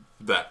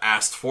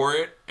asked for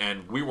it,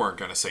 and we weren't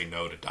gonna say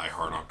no to Die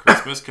Hard on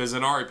Christmas because,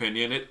 in our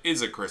opinion, it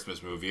is a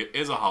Christmas movie. It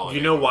is a holiday.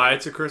 You know movie. why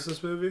it's a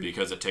Christmas movie?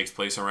 Because it takes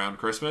place around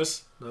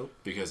Christmas. Nope.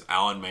 Because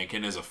Alan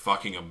Menken is a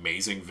fucking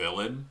amazing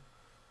villain.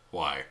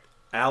 Why?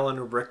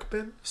 Alan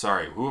Rickman?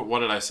 Sorry, what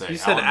did I say? You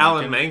said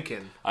Alan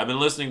Menken. I've been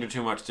listening to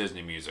too much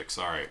Disney music.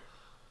 Sorry.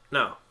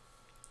 No.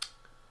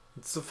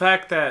 It's the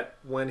fact that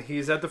when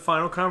he's at the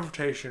final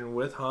confrontation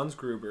with Hans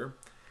Gruber,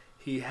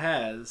 he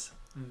has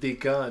the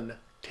gun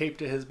taped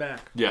to his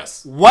back.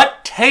 Yes.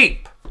 What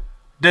tape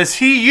does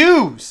he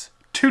use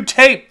to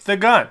tape the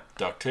gun?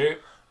 Duct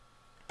tape,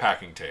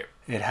 packing tape.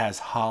 It has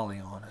holly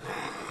on it.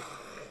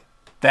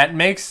 That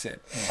makes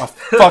it a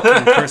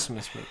fucking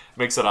Christmas movie.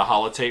 Makes it a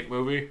holotape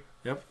movie.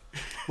 Yep.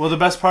 Well, the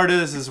best part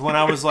is when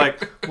I was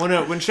like,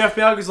 when Chef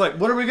Miyagi's like,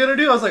 "What are we gonna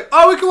do?" I was like,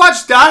 "Oh, we can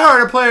watch Die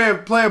Hard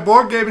and play a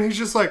board game," and he's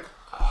just like,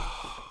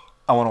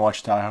 "I want to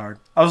watch Die Hard."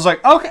 I was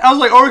like, "Okay." I was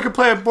like, "Or we could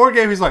play a board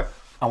game." He's like,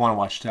 "I want to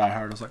watch Die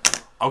Hard." I was like,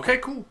 "Okay,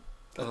 cool.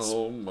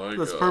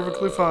 That's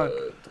perfectly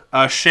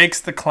fine."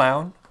 Shakes the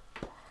Clown.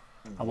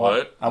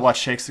 What? I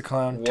watched Shakes the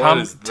Clown. What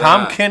is that?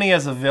 Tom Kenny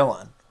as a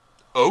villain.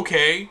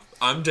 Okay,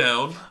 I'm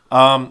down.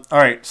 All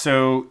right,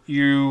 so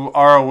you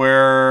are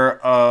aware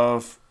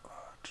of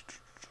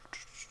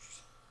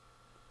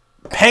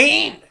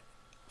Pain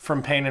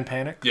from Pain and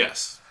Panic?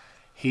 Yes.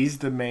 He's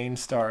the main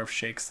star of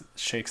Shakes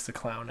the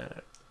Clown in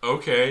it.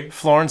 Okay.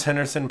 Florence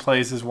Henderson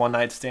plays his one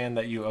night stand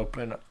that you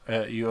open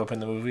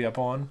the movie up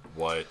on.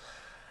 What?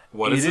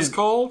 What is this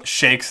called?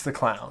 Shakes the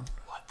Clown.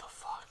 What the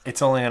fuck?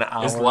 It's only an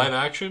hour. Is live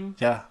action?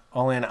 Yeah,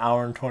 only an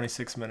hour and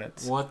 26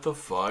 minutes. What the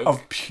fuck?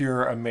 Of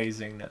pure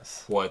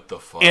amazingness. What the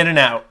fuck? In and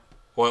out.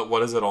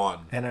 What is it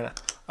on? In and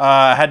out.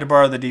 I had to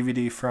borrow the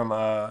DVD from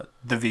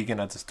The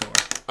Vegan at the store.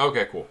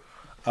 Okay, cool.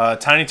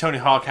 Tiny Tony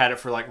Hawk had it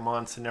for like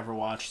months and never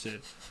watched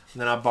it. And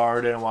then I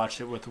borrowed it and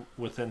watched it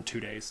within 2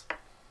 days.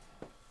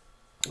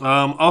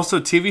 Also,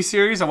 TV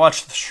series. I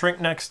watched The Shrink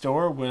Next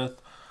Door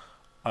with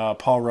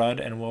Paul Rudd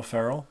and Will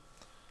Ferrell.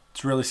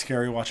 It's really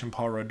scary watching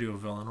Paul Rudd do a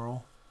villain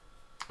role.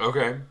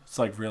 Okay. It's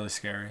like really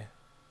scary.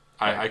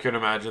 I can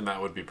imagine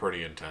that would be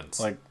pretty intense.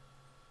 Like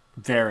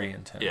very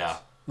intense. Yeah.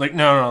 Like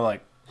no,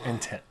 like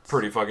intense.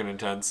 Pretty fucking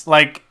intense.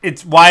 Like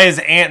it's why is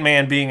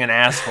Ant-Man being an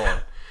asshole?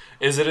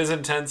 Is it as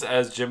intense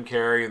as Jim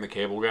Carrey and the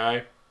Cable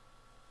Guy?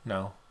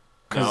 No.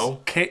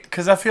 No?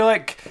 Because I feel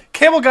like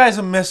Cable Guy's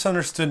a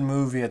misunderstood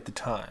movie at the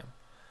time.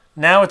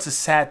 Now it's a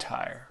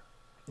satire.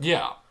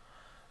 Yeah.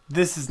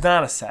 This is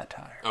not a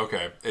satire.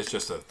 Okay. It's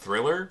just a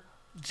thriller,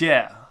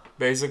 Yeah.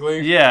 basically?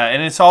 Yeah,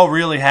 and it's all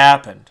really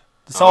happened.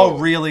 It's all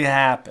really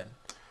happened.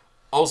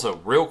 Also,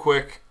 real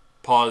quick,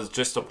 pause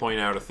just to point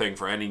out a thing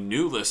for any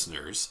new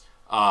listeners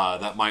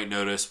that might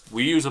notice.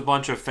 We use a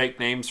bunch of fake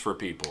names for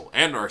people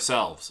and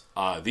ourselves.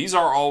 These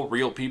are all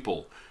real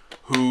people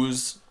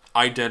whose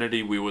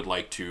identity we would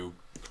like to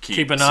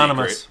keep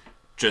anonymous. secret,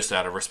 just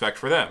out of respect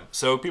for them.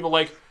 So people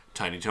like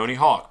Tiny Tony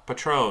Hawk,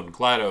 Patron,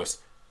 GLaDOS.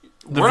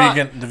 The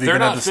vegan they're at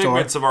not the store.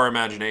 figments of our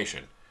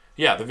imagination.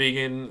 Yeah, the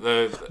vegan.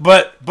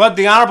 But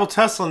the Honorable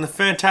Tesla and the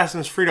Phantasm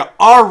Miss Frida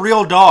are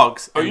real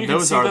dogs. Oh, and you can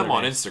those see are them their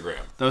on names. Instagram.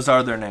 Those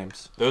are their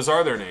names. Those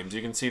are their names.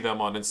 You can see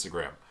them on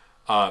Instagram.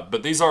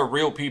 But these are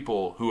real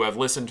people who have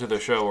listened to the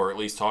show or at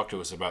least talked to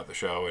us about the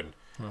show. And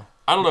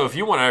I don't know if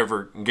you want to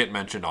ever get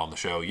mentioned on the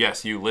show.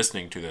 Yes, you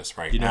listening to this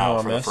right You know now who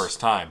I for the miss? first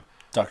time.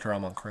 Dr.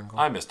 Almond Kringle.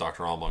 I miss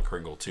Dr. Almond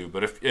Kringle too.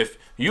 But if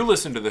you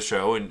listen to the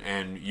show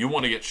and you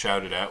want to get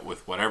shouted at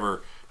with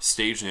whatever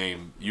stage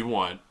name you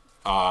want,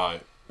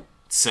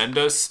 send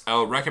us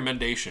a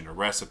recommendation, a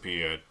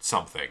recipe,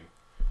 something.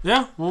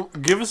 Yeah, well,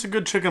 give us a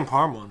good chicken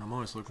parm one. I'm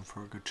always looking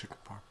for a good chicken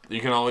parm. You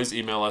can always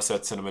email us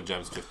at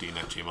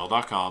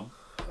cinemagems15@gmail.com.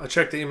 I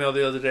checked the email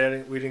the other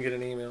day. We didn't get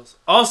any emails.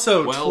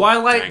 Also, Well,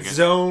 Twilight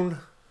Zone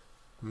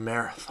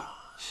marathon.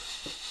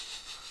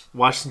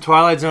 Watch some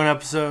Twilight Zone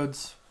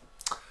episodes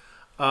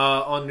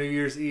on New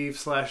Year's Eve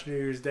 / New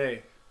Year's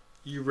Day.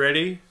 You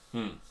ready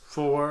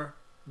for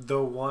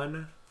the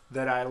one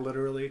that I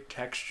literally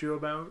text you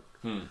about?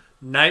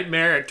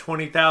 Nightmare at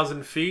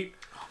 20,000 feet.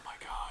 Oh my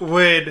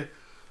god.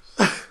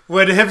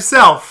 When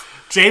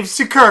himself, James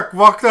T. Kirk,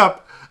 walked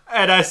up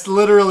and I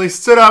literally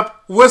stood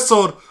up,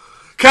 whistled,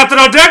 "Captain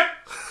on deck!"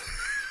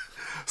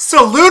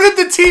 Saluted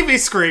the TV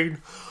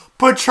screen.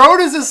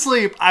 Patronus is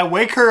asleep. I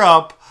wake her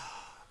up.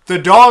 The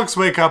dogs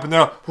wake up and they're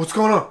like, "What's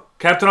going on?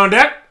 Captain on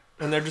deck?"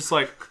 And they're just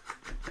like,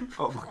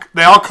 oh my God.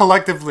 They all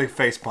collectively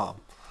facepalm.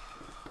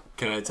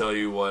 Can I tell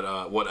you what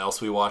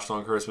else we watched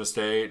on Christmas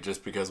Day?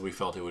 Just because we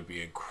felt it would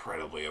be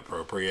incredibly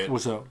appropriate.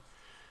 What's up?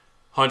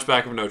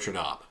 Hunchback of Notre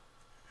Dame.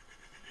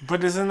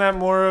 But isn't that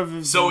more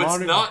of... So it's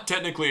not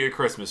technically a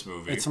Christmas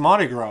movie. It's a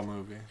Mardi Gras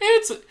movie.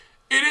 It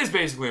is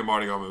basically a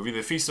Mardi Gras movie.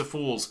 The Feast of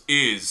Fools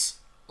is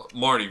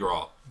Mardi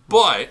Gras.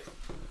 But,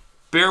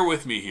 bear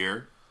with me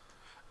here.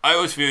 I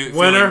was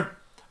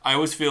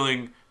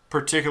feeling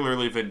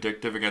particularly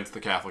vindictive against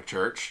the Catholic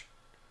Church.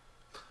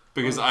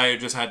 Because I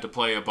just had to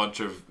play a bunch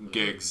of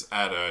gigs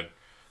at a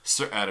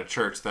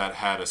church that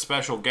had a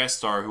special guest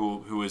star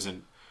who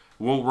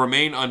will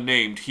remain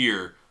unnamed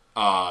here,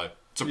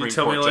 Supreme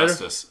Court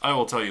Justice. I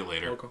will tell you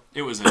later. Okay.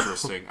 It was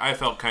interesting. I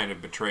felt kind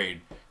of betrayed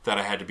that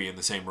I had to be in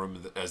the same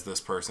room as this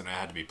person. I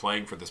had to be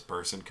playing for this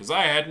person because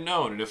I hadn't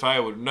known. And if I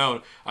would have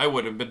known, I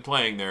wouldn't have been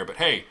playing there. But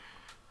hey,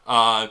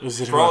 is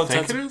it who I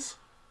think it is?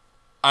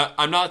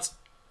 I'm not.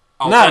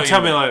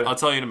 Tell me later. I'll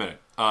tell you in a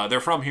minute.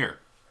 They're from here.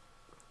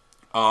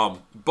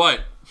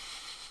 But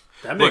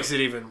that makes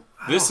it even.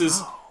 This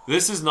is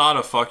not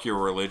a fuck your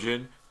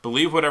religion.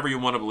 Believe whatever you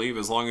want to believe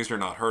as long as you're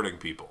not hurting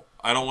people.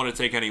 I don't want to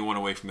take anyone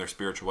away from their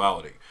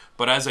spirituality.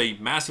 But as a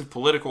massive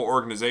political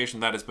organization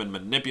that has been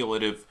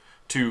manipulative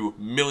to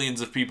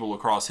millions of people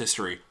across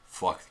history,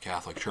 fuck the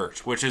Catholic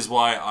Church. Which is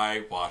why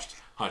I watched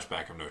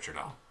Hunchback of Notre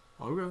Dame.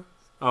 Okay.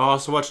 I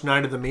also watched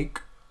Night of the Meek,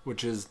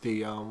 which is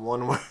the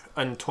one where,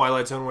 in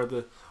Twilight Zone where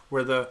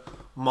the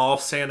mall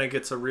Santa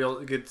gets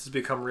to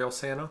become real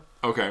Santa.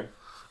 Okay.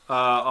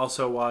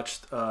 Also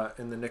watched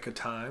In the Nick of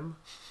Time,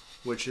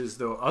 which is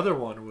the other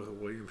one with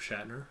William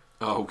Shatner.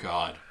 Oh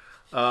God.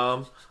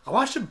 I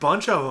watched a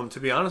bunch of them,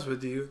 to be honest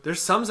with you.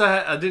 There's some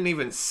that I didn't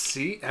even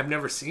see, I've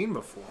never seen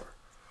before.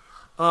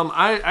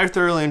 I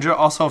thoroughly enjoy.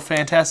 Also,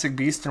 Fantastic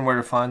Beasts and Where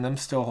to Find Them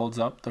still holds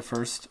up. The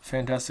first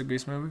Fantastic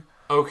Beast movie.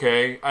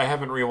 Okay, I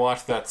haven't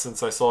rewatched that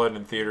since I saw it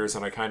in theaters,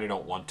 and I kind of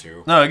don't want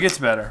to. No, it gets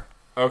better.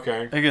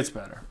 Okay, it gets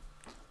better.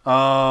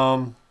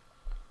 Also,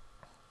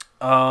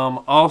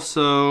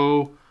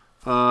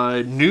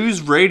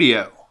 News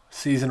Radio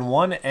season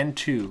 1 and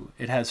 2.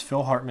 It has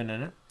Phil Hartman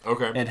in it.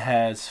 Okay. It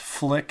has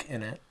Flick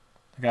in it.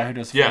 The guy who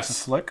does voice of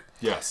Flick.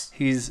 Yes.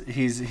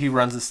 He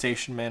runs the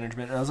station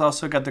management. And it's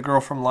also got the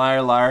girl from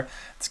Liar Liar.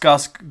 It's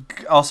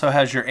also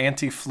has your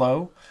Auntie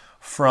Flo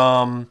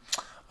from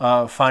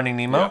Finding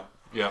Nemo.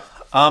 Yeah.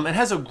 It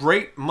has a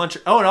great munch.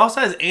 Oh, it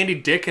also has Andy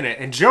Dick in it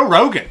and Joe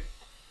Rogan.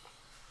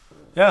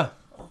 Yeah.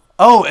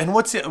 Oh, and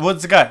what's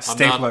the guy?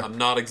 Stapler. I'm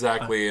not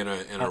exactly in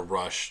a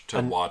rush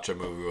to watch a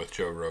movie with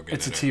Joe Rogan.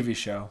 It's a TV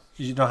show.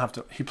 You don't have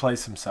to. He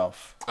plays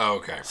himself. Oh,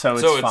 okay. So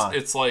it's fine.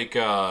 It's like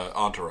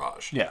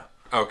Entourage. Yeah.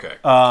 Okay.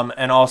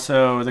 And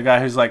also the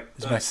guy who's like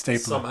my stapler.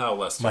 Somehow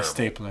less terrible. My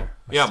stapler.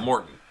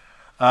 Morton.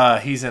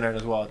 He's in it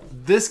as well.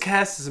 This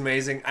cast is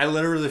amazing. I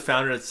literally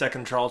found it at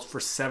Second Charles for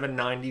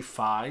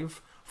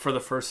 $7.95 for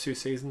the first 2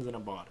 seasons, and I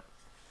bought it.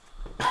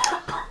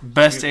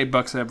 Best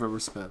 $8 I've ever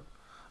spent.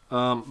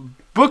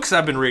 Books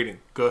I've been reading: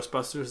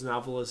 Ghostbusters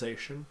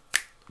novelization.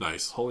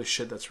 Nice. Holy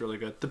shit, that's really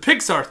good. The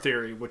Pixar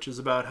Theory, which is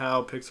about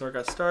how Pixar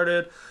got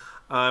started.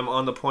 I'm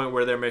on the point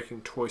where they're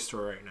making Toy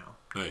Story right now.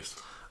 Nice.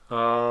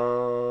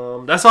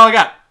 That's all I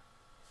got.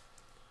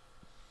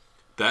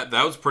 That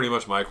was pretty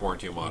much my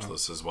quarantine watch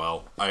list as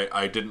well.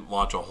 I didn't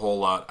watch a whole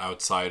lot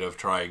outside of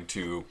trying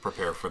to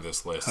prepare for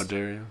this list. How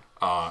dare you?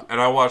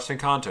 And I watched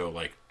Encanto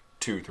like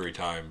 2-3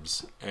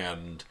 times.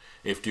 And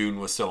if Dune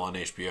was still on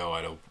HBO,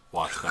 I'd have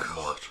watched that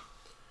more.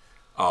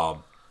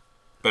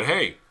 But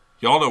hey,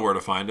 y'all know where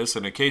to find us.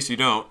 And in case you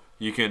don't,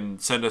 you can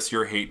send us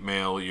your hate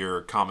mail,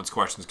 your comments,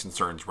 questions,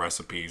 concerns,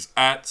 recipes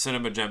at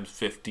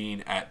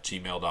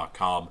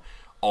cinemagems15@gmail.com.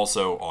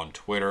 Also on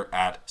Twitter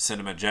at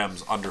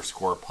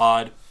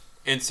cinemagems_pod.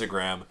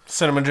 Instagram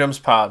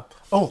CinemaGemsPod.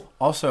 Oh,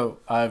 also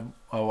I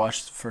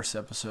watched the first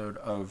episode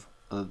of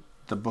the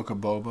Book of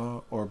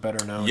Boba, or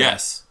better known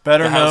as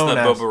the house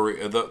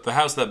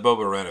that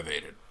Boba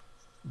renovated,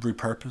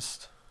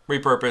 repurposed,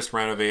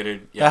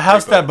 renovated. Yeah, the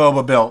house that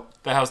Boba built.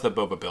 The house that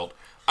Boba built.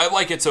 I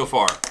like it so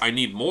far. I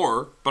need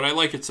more, but I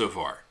like it so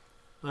far.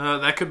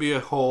 That could be a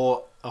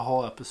whole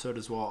episode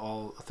as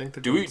well. I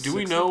think do we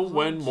know episodes?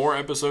 When more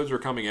episodes are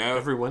coming out?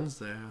 Every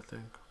Wednesday, I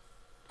think.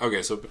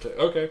 Okay,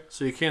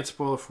 so you can't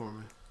spoil it for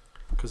me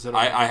because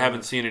I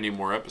haven't seen any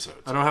more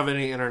episodes. I don't have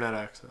any internet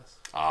access.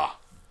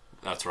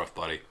 That's rough,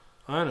 buddy.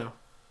 I know.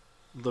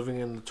 Living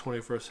in the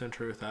 21st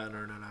century without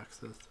internet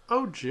access.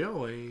 Oh,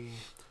 Joey.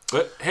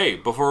 But hey,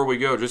 before we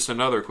go, just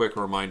another quick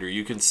reminder.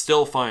 You can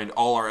still find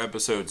all our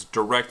episodes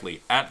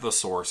directly at the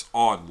source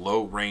on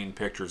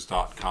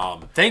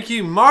lowrainpictures.com. Thank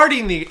you,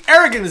 Marty, the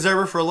Arrogant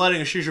Observer, for letting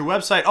us use your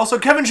website. Also,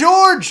 Kevin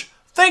George,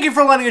 thank you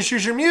for letting us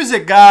use your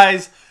music,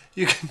 guys.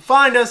 You can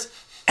find us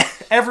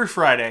every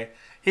Friday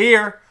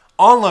here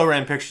on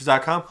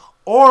lowrainpictures.com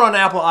or on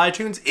Apple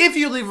iTunes. If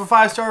you leave a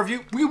 5-star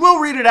review, we will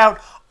read it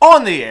out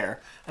on the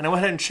air. And I went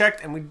ahead and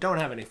checked, and we don't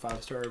have any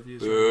 5-star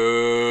reviews.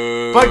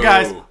 But,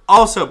 guys,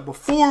 also,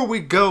 before we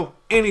go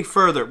any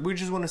further, we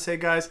just want to say,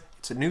 guys,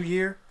 it's a new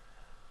year,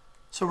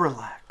 so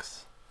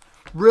relax.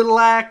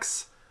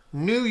 Relax.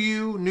 New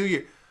you, new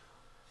year.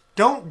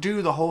 Don't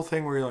do the whole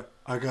thing where you're like,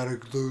 I gotta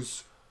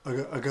lose. I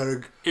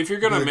gotta. If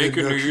you're gonna make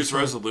a New Year's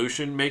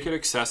resolution, make it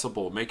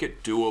accessible, make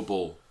it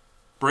doable.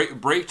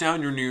 Break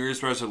down your New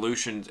Year's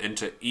resolutions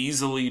into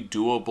easily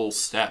doable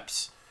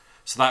steps.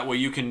 So that way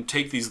you can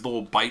take these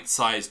little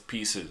bite-sized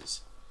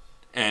pieces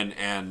and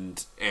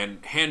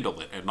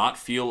handle it and not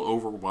feel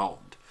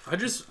overwhelmed. I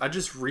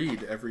just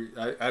read every...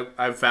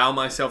 I vow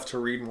myself to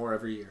read more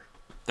every year.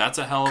 That's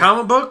a hell of...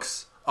 Comic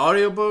books,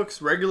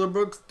 audiobooks, regular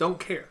books, don't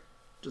care.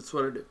 Just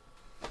what I do.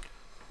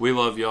 We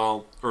love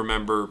y'all.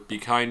 Remember, be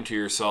kind to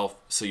yourself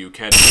so you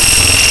can...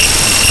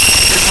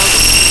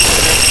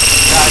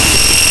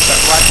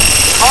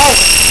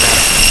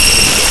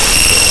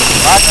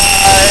 Bye,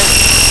 guys.